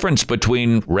 What's the difference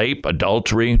between rape,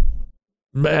 adultery,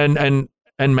 and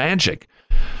magic?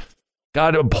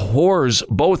 God abhors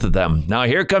both of them. Now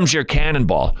here comes your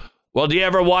cannonball. Well, do you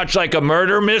ever watch like a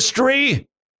murder mystery?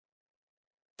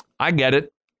 I get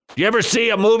it. Do you ever see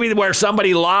a movie where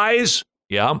somebody lies?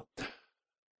 Yeah.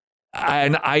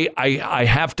 And I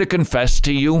have to confess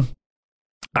to you,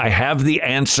 I have the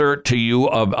answer to you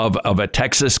of a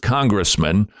Texas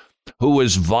congressman who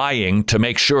was vying to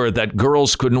make sure that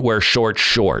girls couldn't wear short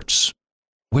shorts,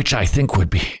 which I think would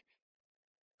be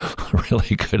a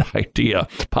really good idea.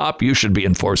 Pop, you should be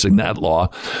enforcing that law.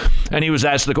 And he was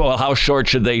asked, well, how short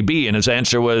should they be? And his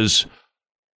answer was,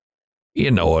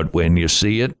 you know it when you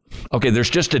see it. Okay,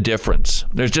 there's just a difference.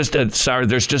 There's just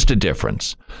a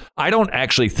difference. I don't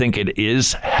actually think it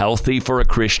is healthy for a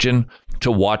Christian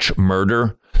to watch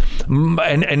murder.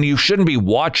 And you shouldn't be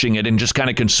watching it and just kind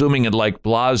of consuming it like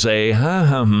blasé.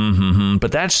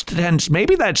 But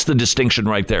maybe that's the distinction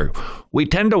right there. We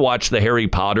tend to watch the Harry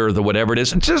Potter, the whatever it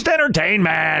is. It's just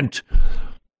entertainment.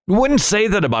 We wouldn't say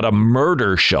that about a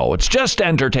murder show. It's just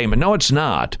entertainment. No, it's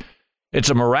not. It's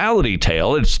a morality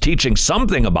tale. It's teaching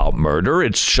something about murder.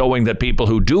 It's showing that people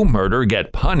who do murder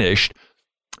get punished.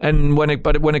 And when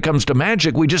it comes to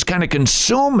magic, we just kind of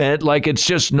consume it like it's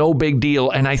just no big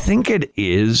deal. And I think it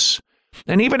is.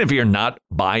 And even if you're not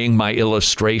buying my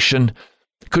illustration,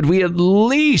 could we at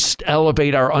least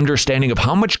elevate our understanding of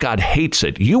how much God hates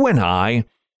it? You and I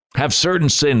have certain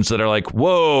sins that are like,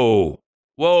 whoa,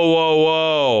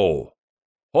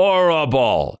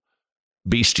 horrible.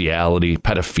 Bestiality,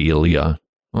 pedophilia,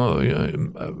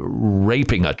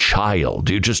 raping a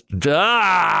child.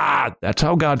 That's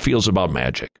how God feels about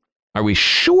magic. Are we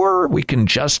sure we can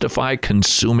justify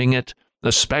consuming it,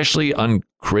 especially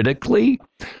uncritically?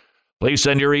 Please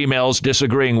send your emails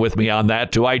disagreeing with me on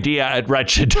that to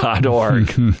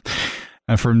idea@wretched.org.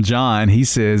 From John, he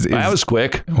says... That was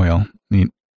quick. Well...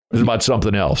 It was about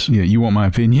something else. Yeah, you want my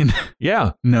opinion?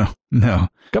 Yeah. No.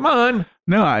 Come on.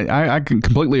 No, I can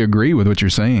completely agree with what you're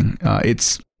saying.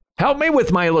 Help me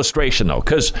with my illustration, though,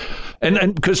 because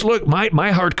look,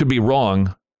 my heart could be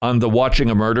wrong on the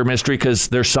watching a murder mystery, because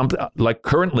there's something like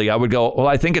currently I would go, well,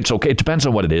 I think it's okay. It depends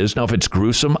on what it is. Now, if it's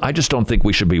gruesome, I just don't think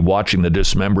we should be watching the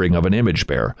dismembering of an image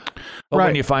bearer. But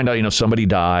when you find out, somebody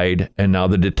died and now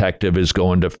the detective is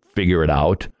going to figure it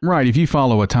out. Right. If you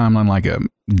follow a timeline like a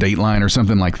Dateline or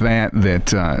something like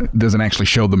that doesn't actually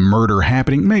show the murder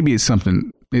happening, maybe it's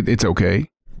something, it's okay.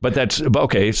 But that's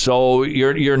okay. So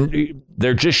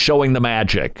they're just showing the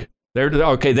magic.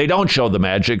 They don't show the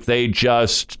magic. They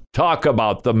just talk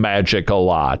about the magic a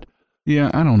lot. Yeah,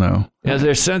 I don't know. Yeah,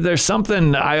 there's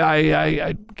something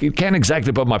I can't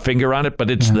exactly put my finger on it,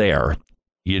 but it's there.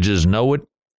 You just know it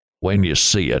when you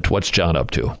see it. What's John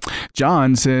up to?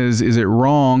 John says, is it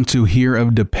wrong to hear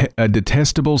of a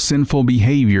detestable sinful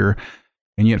behavior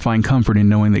and yet find comfort in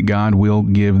knowing that God will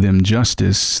give them the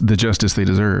justice they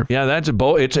deserve? Yeah, that's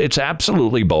both. It's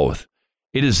absolutely both.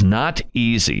 It is not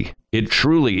easy. It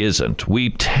truly isn't.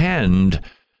 We tend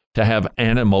to have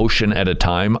an emotion at a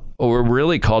time, or we're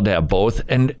really called to have both.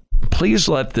 And please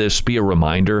let this be a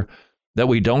reminder that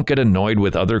we don't get annoyed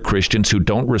with other Christians who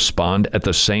don't respond at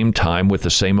the same time with the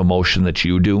same emotion that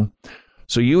you do.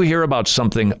 So you hear about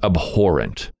something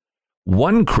abhorrent.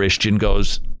 One Christian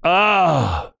goes,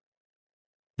 that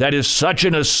is such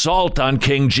an assault on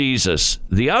King Jesus.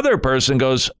 The other person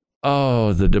goes,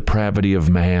 the depravity of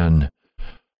man.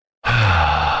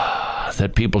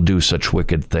 That people do such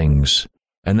wicked things.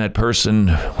 And that person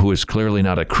who is clearly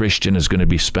not a Christian is going to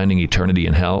be spending eternity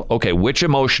in hell. Okay, which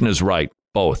emotion is right?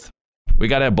 Both. We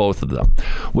got to have both of them.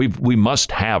 We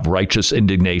must have righteous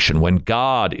indignation when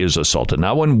God is assaulted.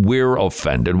 Not when we're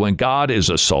offended. When God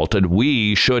is assaulted,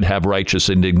 we should have righteous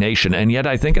indignation. And yet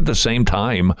I think at the same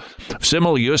time,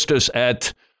 simul justus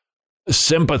et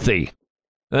sympathy.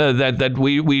 That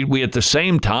we at the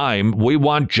same time, we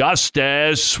want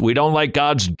justice. We don't like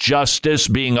God's justice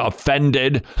being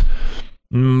offended.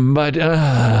 But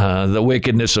the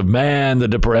wickedness of man, the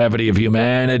depravity of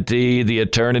humanity, the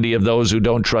eternity of those who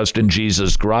don't trust in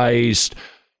Jesus Christ.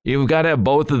 You've got to have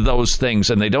both of those things,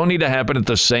 and they don't need to happen at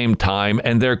the same time.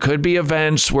 And there could be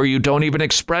events where you don't even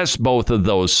express both of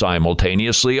those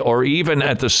simultaneously or even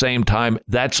at the same time.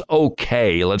 That's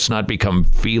okay. Let's not become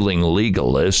feeling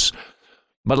legalists,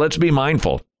 but let's be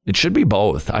mindful. It should be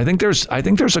both. I think there's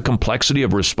a complexity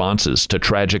of responses to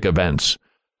tragic events.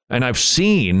 And I've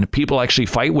seen people actually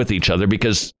fight with each other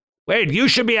because, wait, you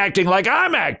should be acting like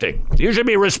I'm acting. You should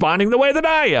be responding the way that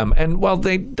I am. And, well,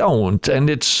 they don't, and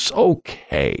it's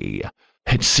okay.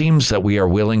 It seems that we are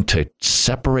willing to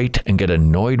separate and get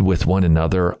annoyed with one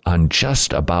another on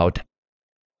just about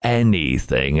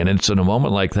anything. And it's in a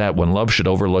moment like that when love should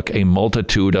overlook a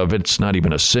multitude of, it's not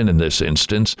even a sin in this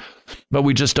instance, but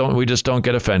we just don't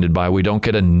get offended by, we don't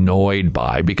get annoyed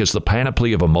by, because the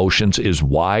panoply of emotions is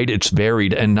wide, it's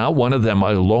varied, and not one of them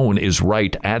alone is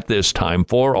right at this time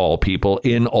for all people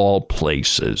in all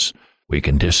places. We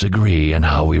can disagree on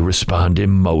how we respond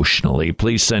emotionally.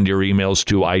 Please send your emails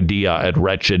to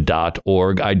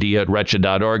idea@wretched.org,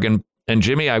 idea@wretched.org. And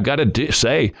Jimmy, I've got to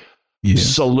say,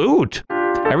 salute.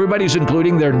 Everybody's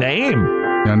including their name.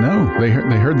 I know. They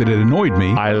heard that it annoyed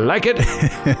me. I like it.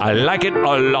 I like it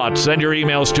a lot. Send your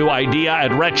emails to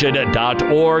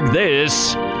idea@wretched.org.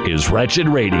 This is Wretched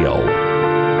Radio.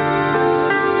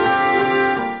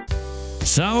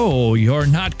 So, you're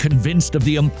not convinced of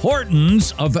the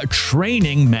importance of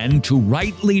training men to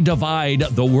rightly divide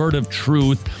the word of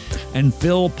truth and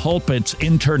fill pulpits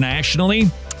internationally?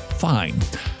 Fine.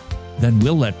 Then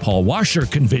we'll let Paul Washer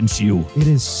convince you. It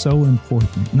is so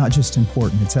important, not just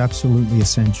important, it's absolutely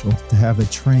essential to have a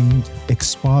trained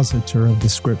expositor of the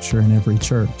Scripture in every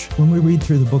church. When we read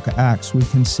through the book of Acts, we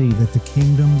can see that the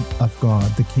kingdom of God,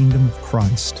 the kingdom of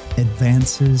Christ,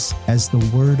 advances as the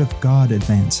Word of God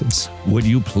advances. Would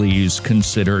you please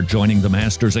consider joining the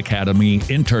Masters Academy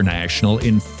International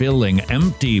in filling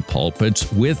empty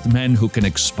pulpits with men who can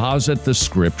exposit the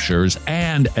Scriptures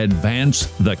and advance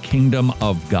the kingdom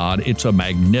of God? It's a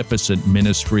magnificent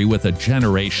ministry with a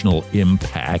generational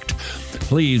impact.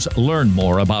 Please learn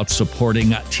more about supporting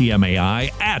TMAI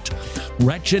at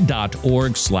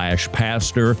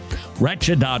wretched.org/pastor,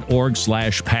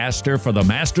 wretched.org/pastor for the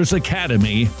Masters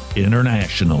Academy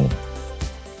International.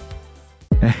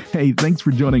 Hey, thanks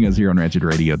for joining us here on Wretched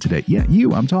Radio today. Yeah,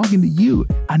 you, I'm talking to you.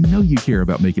 I know you care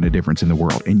about making a difference in the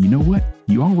world, and you know what?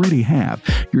 You already have.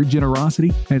 Your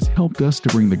generosity has helped us to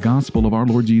bring the gospel of our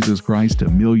Lord Jesus Christ to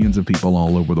millions of people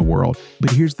all over the world.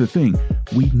 But here's the thing.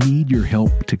 We need your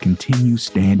help to continue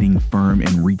standing firm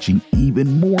and reaching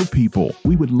even more people.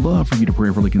 We would love for you to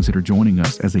prayerfully consider joining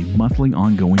us as a monthly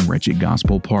ongoing Wretched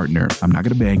Gospel partner. I'm not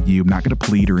going to beg you. I'm not going to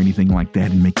plead or anything like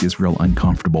that and make this real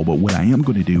uncomfortable. But what I am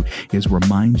going to do is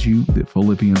remind you that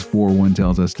Philippians 4:1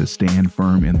 tells us to stand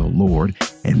firm in the Lord.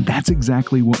 And that's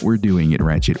exactly what we're doing at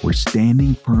Wretched. We're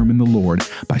standing firm in the Lord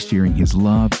by sharing His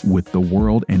love with the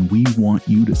world, and we want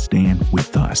you to stand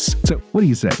with us. So what do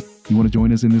you say? You want to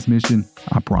join us in this mission?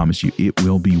 I promise you it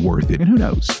will be worth it. And who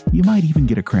knows, you might even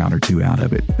get a crown or two out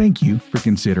of it. Thank you for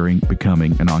considering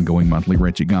becoming an ongoing monthly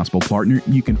Wretched Gospel partner.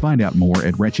 You can find out more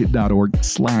at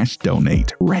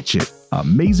wretched.org/donate. Wretched.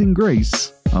 Amazing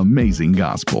grace. Amazing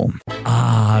gospel.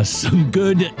 Some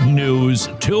good news.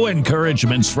 2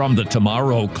 encouragements from the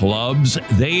Tomorrow Clubs.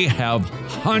 They have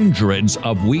hundreds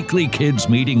of weekly kids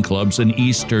meeting clubs in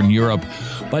Eastern Europe,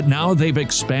 but now they've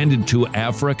expanded to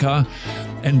Africa,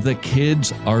 and the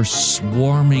kids are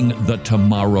swarming the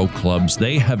Tomorrow Clubs.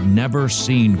 They have never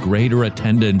seen greater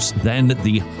attendance than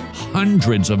the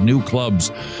hundreds of new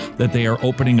clubs that they are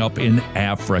opening up in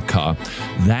Africa.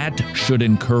 That should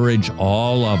encourage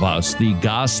all of us. The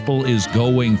gospel is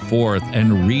going forth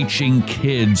and reaching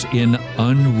kids in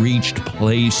unreached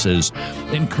places.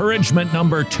 Encouragement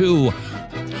number 2.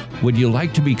 Would you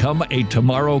like to become a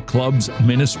Tomorrow Clubs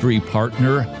ministry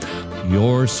partner?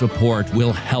 Your support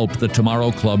will help the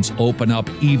Tomorrow Clubs open up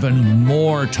even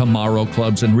more Tomorrow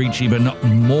Clubs and reach even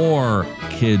more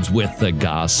kids with the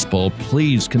gospel.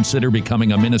 Please consider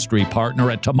becoming a ministry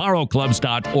partner at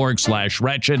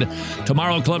tomorrowclubs.org/wretched,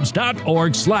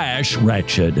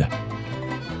 tomorrowclubs.org/wretched.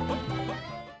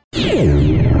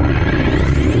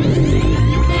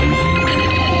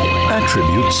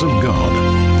 Attributes of God.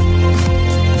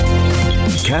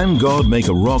 Can God make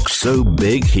a rock so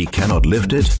big He cannot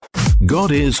lift it?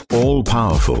 God is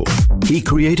all-powerful. He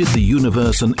created the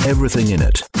universe and everything in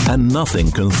it, and nothing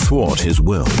can thwart His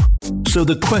will. So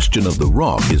the question of the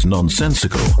rock is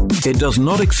nonsensical. It does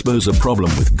not expose a problem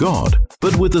with God,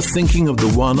 but with the thinking of the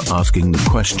one asking the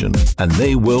question, and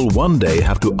they will one day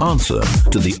have to answer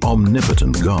to the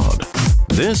omnipotent God.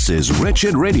 This is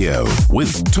Wretched Radio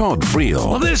with Todd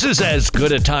Friel. Well, this is as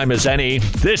good a time as any.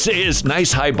 This is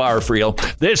nice high bar, Friel.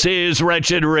 This is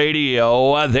Wretched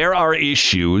Radio. There are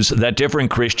issues that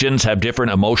different Christians have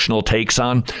different emotional takes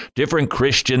on. Different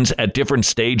Christians at different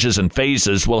stages and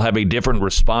phases will have a different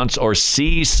response or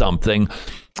see something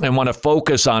and want to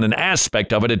focus on an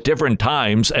aspect of it at different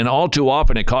times. And all too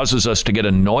often, it causes us to get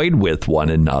annoyed with one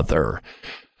another.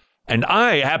 And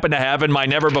I happen to have in my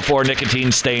never-before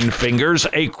nicotine-stained fingers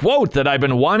a quote that I've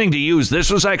been wanting to use. This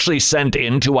was actually sent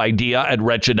in to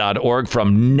idea@wretched.org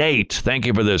from Nate. Thank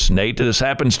you for this, Nate. This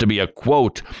happens to be a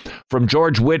quote from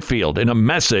George Whitefield in a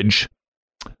message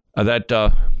that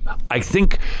I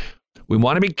think we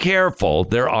want to be careful.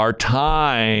 There are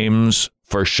times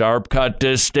for sharp-cut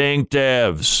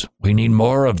distinctives. We need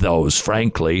more of those,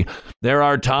 frankly. There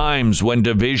are times when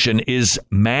division is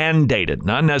mandated,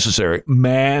 not necessary,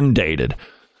 mandated.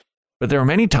 But there are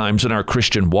many times in our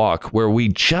Christian walk where we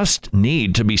just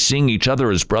need to be seeing each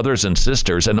other as brothers and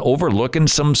sisters and overlooking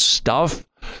some stuff.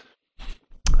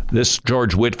 This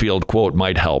George Whitefield quote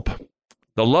might help.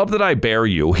 The love that I bear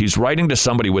you, he's writing to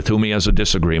somebody with whom he has a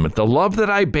disagreement. The love that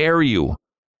I bear you.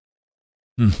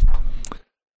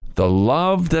 The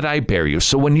love that I bear you.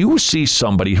 So when you see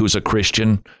somebody who's a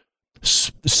Christian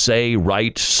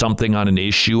write something on an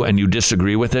issue and you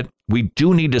disagree with it, we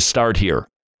do need to start here.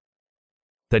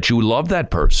 That you love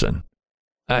that person.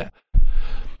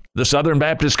 The Southern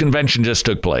Baptist Convention just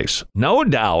took place. No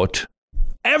doubt,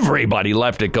 everybody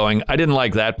left it going, I didn't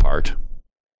like that part.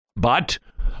 But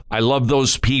I love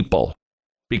those people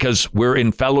because we're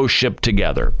in fellowship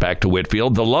together. Back to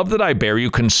Whitefield. The love that I bear you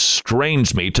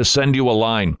constrains me to send you a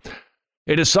line.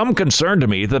 It is some concern to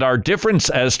me that our difference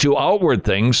as to outward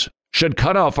things should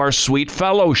cut off our sweet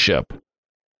fellowship.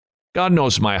 God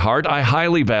knows my heart. I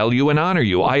highly value and honor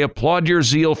you. I applaud your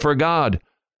zeal for God.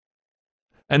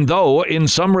 And though, in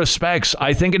some respects,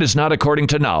 I think it is not according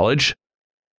to knowledge,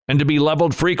 and to be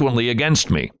leveled frequently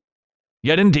against me,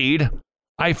 yet indeed,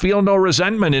 I feel no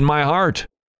resentment in my heart,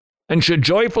 and should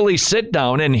joyfully sit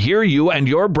down and hear you and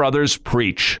your brothers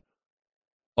preach.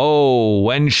 Oh,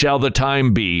 when shall the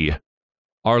time be?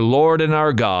 Our Lord and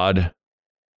our God,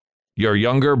 your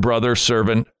younger brother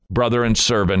and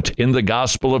servant in the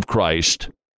gospel of Christ,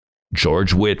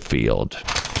 George Whitefield.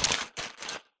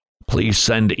 Please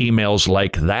send emails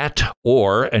like that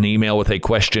or an email with a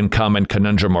question, comment,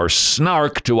 conundrum, or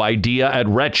snark to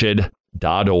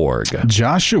idea@wretched.org.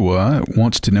 Joshua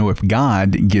wants to know if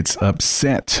God gets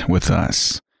upset with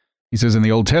us. He says in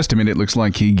the Old Testament, it looks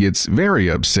like he gets very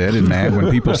upset and mad when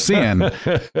people sin.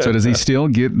 So does he still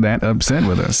get that upset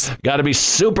with us? Got to be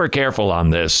super careful on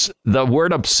this. The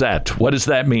word upset, what does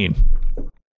that mean?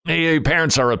 Your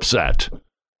parents are upset.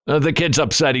 The kid's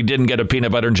upset he didn't get a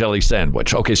peanut butter and jelly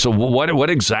sandwich. Okay, so what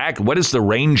is the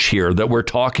range here that we're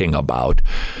talking about?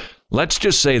 Let's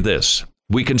just say this.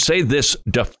 We can say this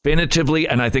definitively,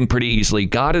 and I think pretty easily.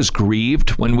 God is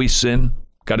grieved when we sin.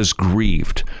 God is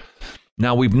grieved.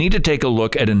 Now, we need to take a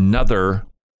look at another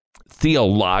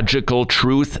theological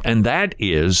truth, and that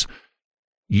is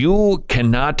you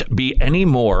cannot be any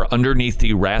more underneath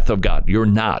the wrath of God. You're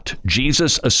not.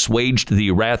 Jesus assuaged the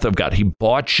wrath of God. He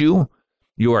bought you.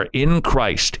 You are in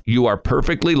Christ. You are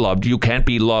perfectly loved. You can't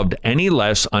be loved any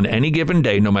less on any given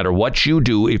day, no matter what you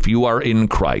do, if you are in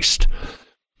Christ.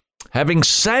 Having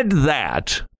said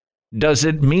that, does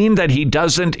it mean that he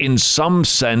doesn't, in some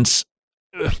sense,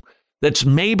 that's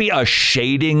maybe a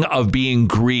shading of being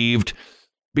grieved,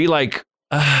 be like,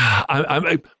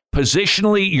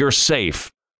 positionally, you're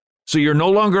safe. So you're no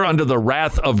longer under the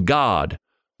wrath of God.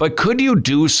 But could you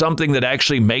do something that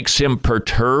actually makes him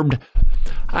perturbed?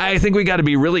 I think we got to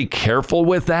be really careful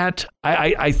with that.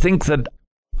 I think that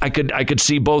I could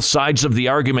see both sides of the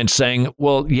argument saying,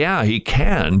 well, yeah, he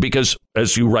can, because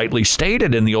as you rightly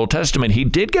stated in the Old Testament, he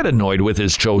did get annoyed with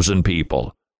his chosen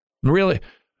people. Really.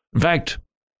 In fact,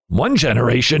 one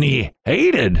generation he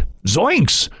hated.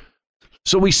 Zoinks.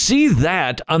 So we see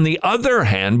that. On the other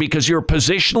hand, because you're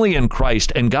positionally in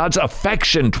Christ and God's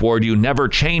affection toward you never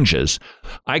changes,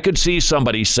 I could see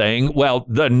somebody saying, well,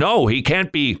 no, he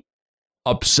can't be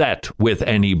upset with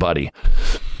anybody.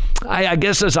 I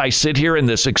guess as I sit here in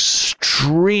this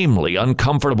extremely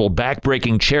uncomfortable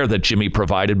back-breaking chair that Jimmy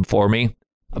provided for me,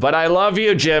 but I love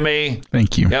you, Jimmy.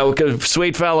 Thank you. Yeah,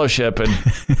 sweet fellowship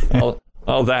and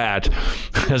all that.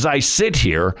 As I sit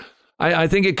here, I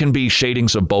think it can be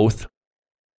shadings of both.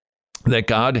 That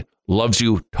God loves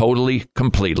you totally,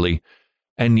 completely,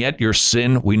 and yet your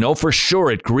sin, we know for sure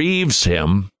it grieves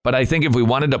him. But I think if we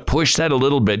wanted to push that a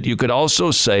little bit, you could also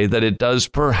say that it does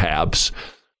perhaps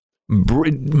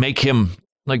make him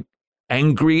like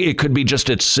angry. It could be just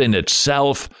its sin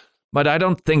itself. But I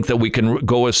don't think that we can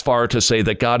go as far to say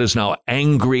that God is now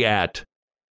angry at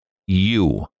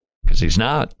you, because he's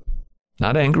not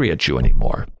angry at you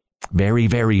anymore. Very,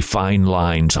 very fine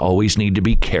lines. Always need to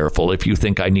be careful. If you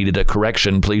think I needed a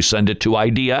correction, please send it to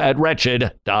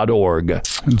idea@wretched.org.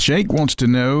 Jake wants to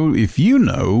know if you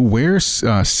know where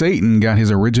Satan got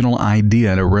his original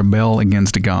idea to rebel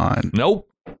against God. Nope.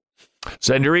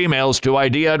 Send your emails to I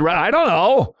don't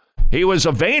know. He was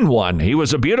a vain one. He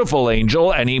was a beautiful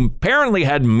angel, and he apparently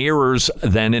had mirrors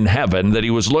then in heaven that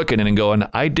he was looking in and going,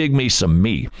 I dig me some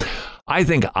me. I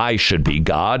think I should be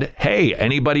God. Hey,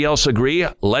 anybody else agree?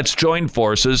 Let's join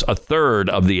forces. A third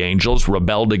of the angels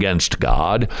rebelled against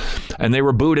God, and they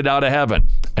were booted out of heaven.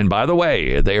 And by the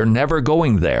way, they are never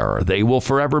going there. They will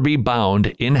forever be bound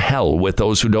in hell with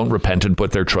those who don't repent and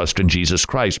put their trust in Jesus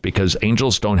Christ, because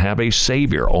angels don't have a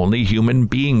savior. Only human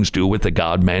beings do with the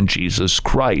God-man Jesus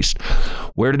Christ.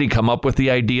 Where did he come up with the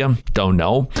idea? Don't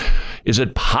know. Is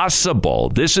it possible?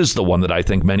 This is the one that I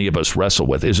think many of us wrestle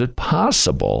with. Is it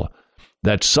possible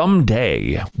that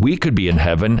someday we could be in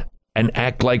heaven and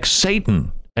act like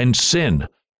Satan and sin?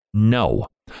 No,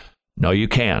 you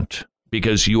can't,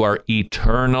 because you are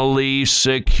eternally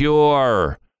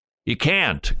secure. You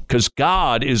can't, because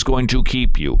God is going to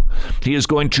keep you. He is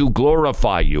going to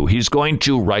glorify you. He's going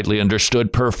to, rightly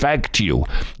understood, perfect you.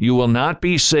 You will not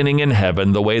be sinning in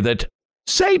heaven the way that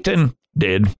Satan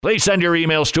did. Please send your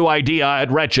emails to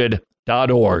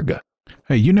idea@wretched.org.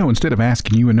 Hey, instead of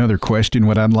asking you another question,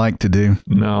 what I'd like to do?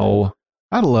 No.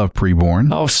 I'd love preborn.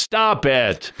 Oh, stop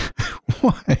it.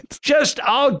 What?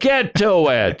 I'll get to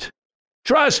it.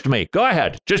 Trust me. Go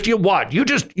ahead.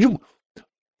 You.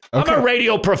 I'm a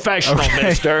radio professional,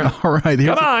 mister. All right.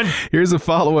 Come on. Here's a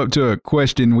follow-up to a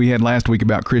question we had last week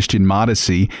about Christian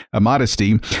modesty.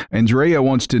 Andrea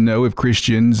wants to know if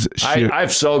Christians should...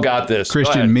 I've so got this.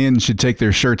 Christian men should take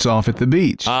their shirts off at the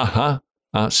beach.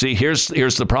 See, here's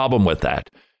the problem with that.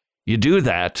 You do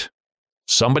that,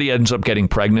 somebody ends up getting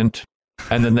pregnant,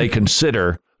 and then they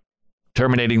consider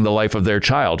terminating the life of their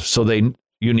child. So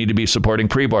you need to be supporting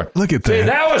preborn. Look at that. See,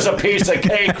 that was a piece of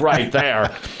cake right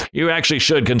there. You actually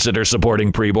should consider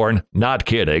supporting preborn. Not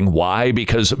kidding. Why?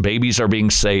 Because babies are being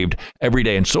saved every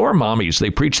day. And so are mommies. They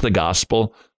preach the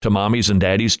gospel to mommies and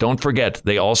daddies. Don't forget,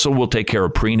 they also will take care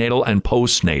of prenatal and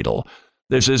postnatal.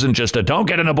 This isn't just don't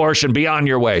get an abortion, be on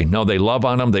your way. No, they love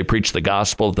on them. They preach the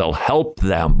gospel. They'll help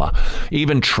them,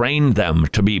 even train them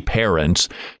to be parents.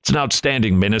 It's an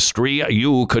outstanding ministry.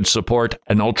 You could support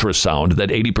an ultrasound that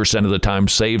 80% of the time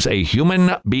saves a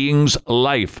human being's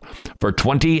life for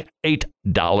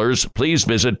 $28. Please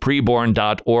visit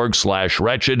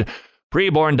preborn.org/wretched,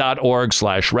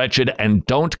 preborn.org/wretched, and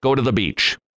don't go to the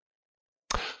beach.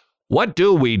 What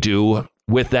do we do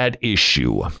with that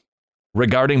issue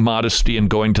regarding modesty and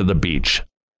going to the beach?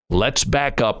 Let's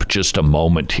back up just a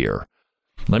moment here.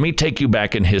 Let me take you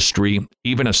back in history,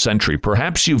 even a century.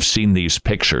 Perhaps you've seen these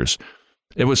pictures.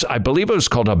 I believe it was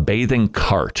called a bathing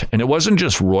cart. And it wasn't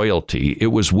just royalty. It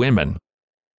was women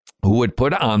who would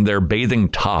put on their bathing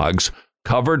togs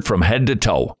covered from head to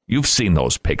toe. You've seen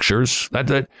those pictures.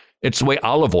 It's the way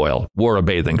Olive Oil wore a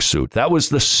bathing suit. That was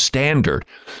the standard.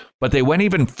 But they went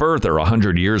even further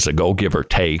 100 years ago, give or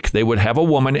take. They would have a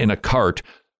woman in a cart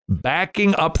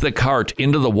backing up the cart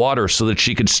into the water so that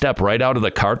she could step right out of the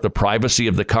cart, the privacy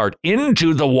of the cart,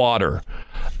 into the water.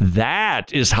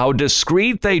 That is how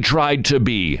discreet they tried to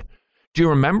be. Do you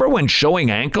remember when showing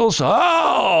ankles?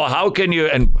 Oh, how can you?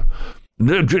 And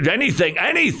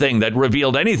anything that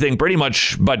revealed anything pretty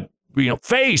much but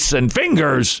face and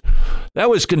fingers, that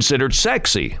was considered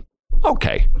sexy.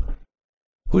 Okay.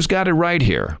 Who's got it right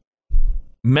here?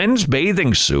 Men's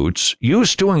bathing suits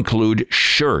used to include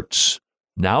shirts.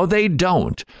 Now they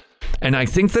don't. And I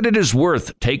think that it is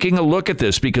worth taking a look at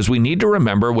this, because we need to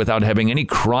remember, without having any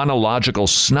chronological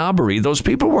snobbery, those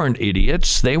people weren't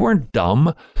idiots. They weren't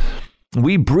dumb.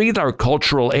 We breathe our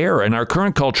cultural air, and our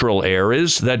current cultural air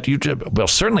is that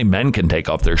certainly men can take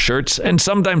off their shirts, and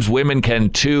sometimes women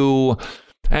can too.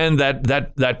 And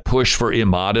that push for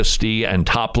immodesty and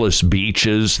topless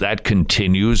beaches, that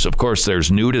continues. Of course, there's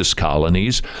nudist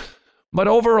colonies. But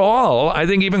overall, I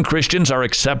think even Christians are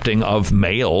accepting of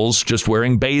males just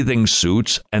wearing bathing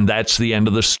suits, and that's the end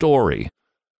of the story.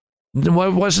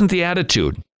 What wasn't the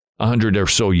attitude 100 or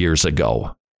so years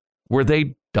ago? Were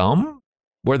they dumb?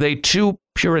 Were they too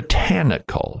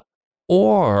puritanical?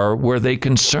 Or were they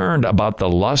concerned about the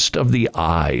lust of the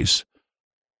eyes?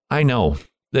 I know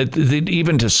that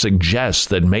even to suggest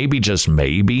that maybe, just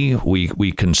maybe,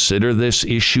 we consider this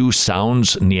issue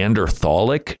sounds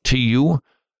Neanderthalic to you.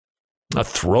 a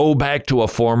throwback to a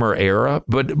former era,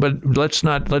 but let's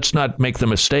not make the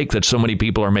mistake that so many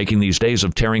people are making these days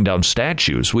of tearing down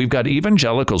statues. We've got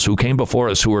evangelicals who came before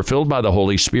us who were filled by the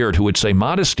Holy Spirit who would say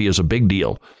modesty is a big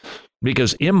deal,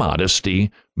 because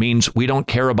immodesty means we don't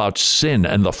care about sin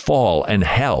and the fall and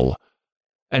hell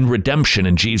and redemption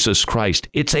in Jesus Christ.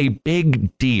 It's a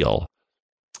big deal.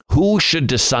 Who should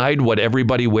decide what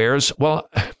everybody wears? Well,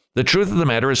 the truth of the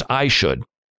matter is I should.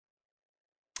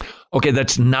 Okay,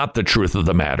 that's not the truth of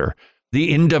the matter.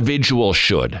 The individual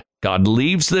should. God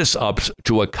leaves this up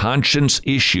to a conscience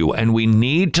issue, and we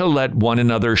need to let one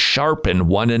another sharpen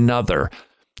one another.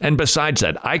 And besides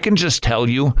that, I can just tell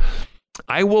you,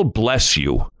 I will bless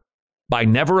you by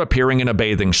never appearing in a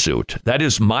bathing suit. That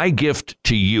is my gift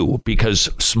to you, because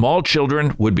small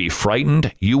children would be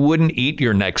frightened. You wouldn't eat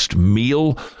your next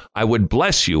meal. I would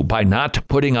bless you by not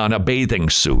putting on a bathing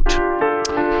suit.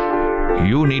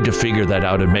 You need to figure that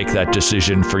out and make that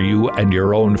decision for you and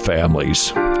your own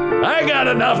families. I got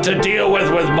enough to deal with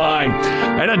mine.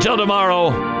 And until tomorrow,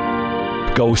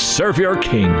 go serve your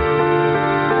king.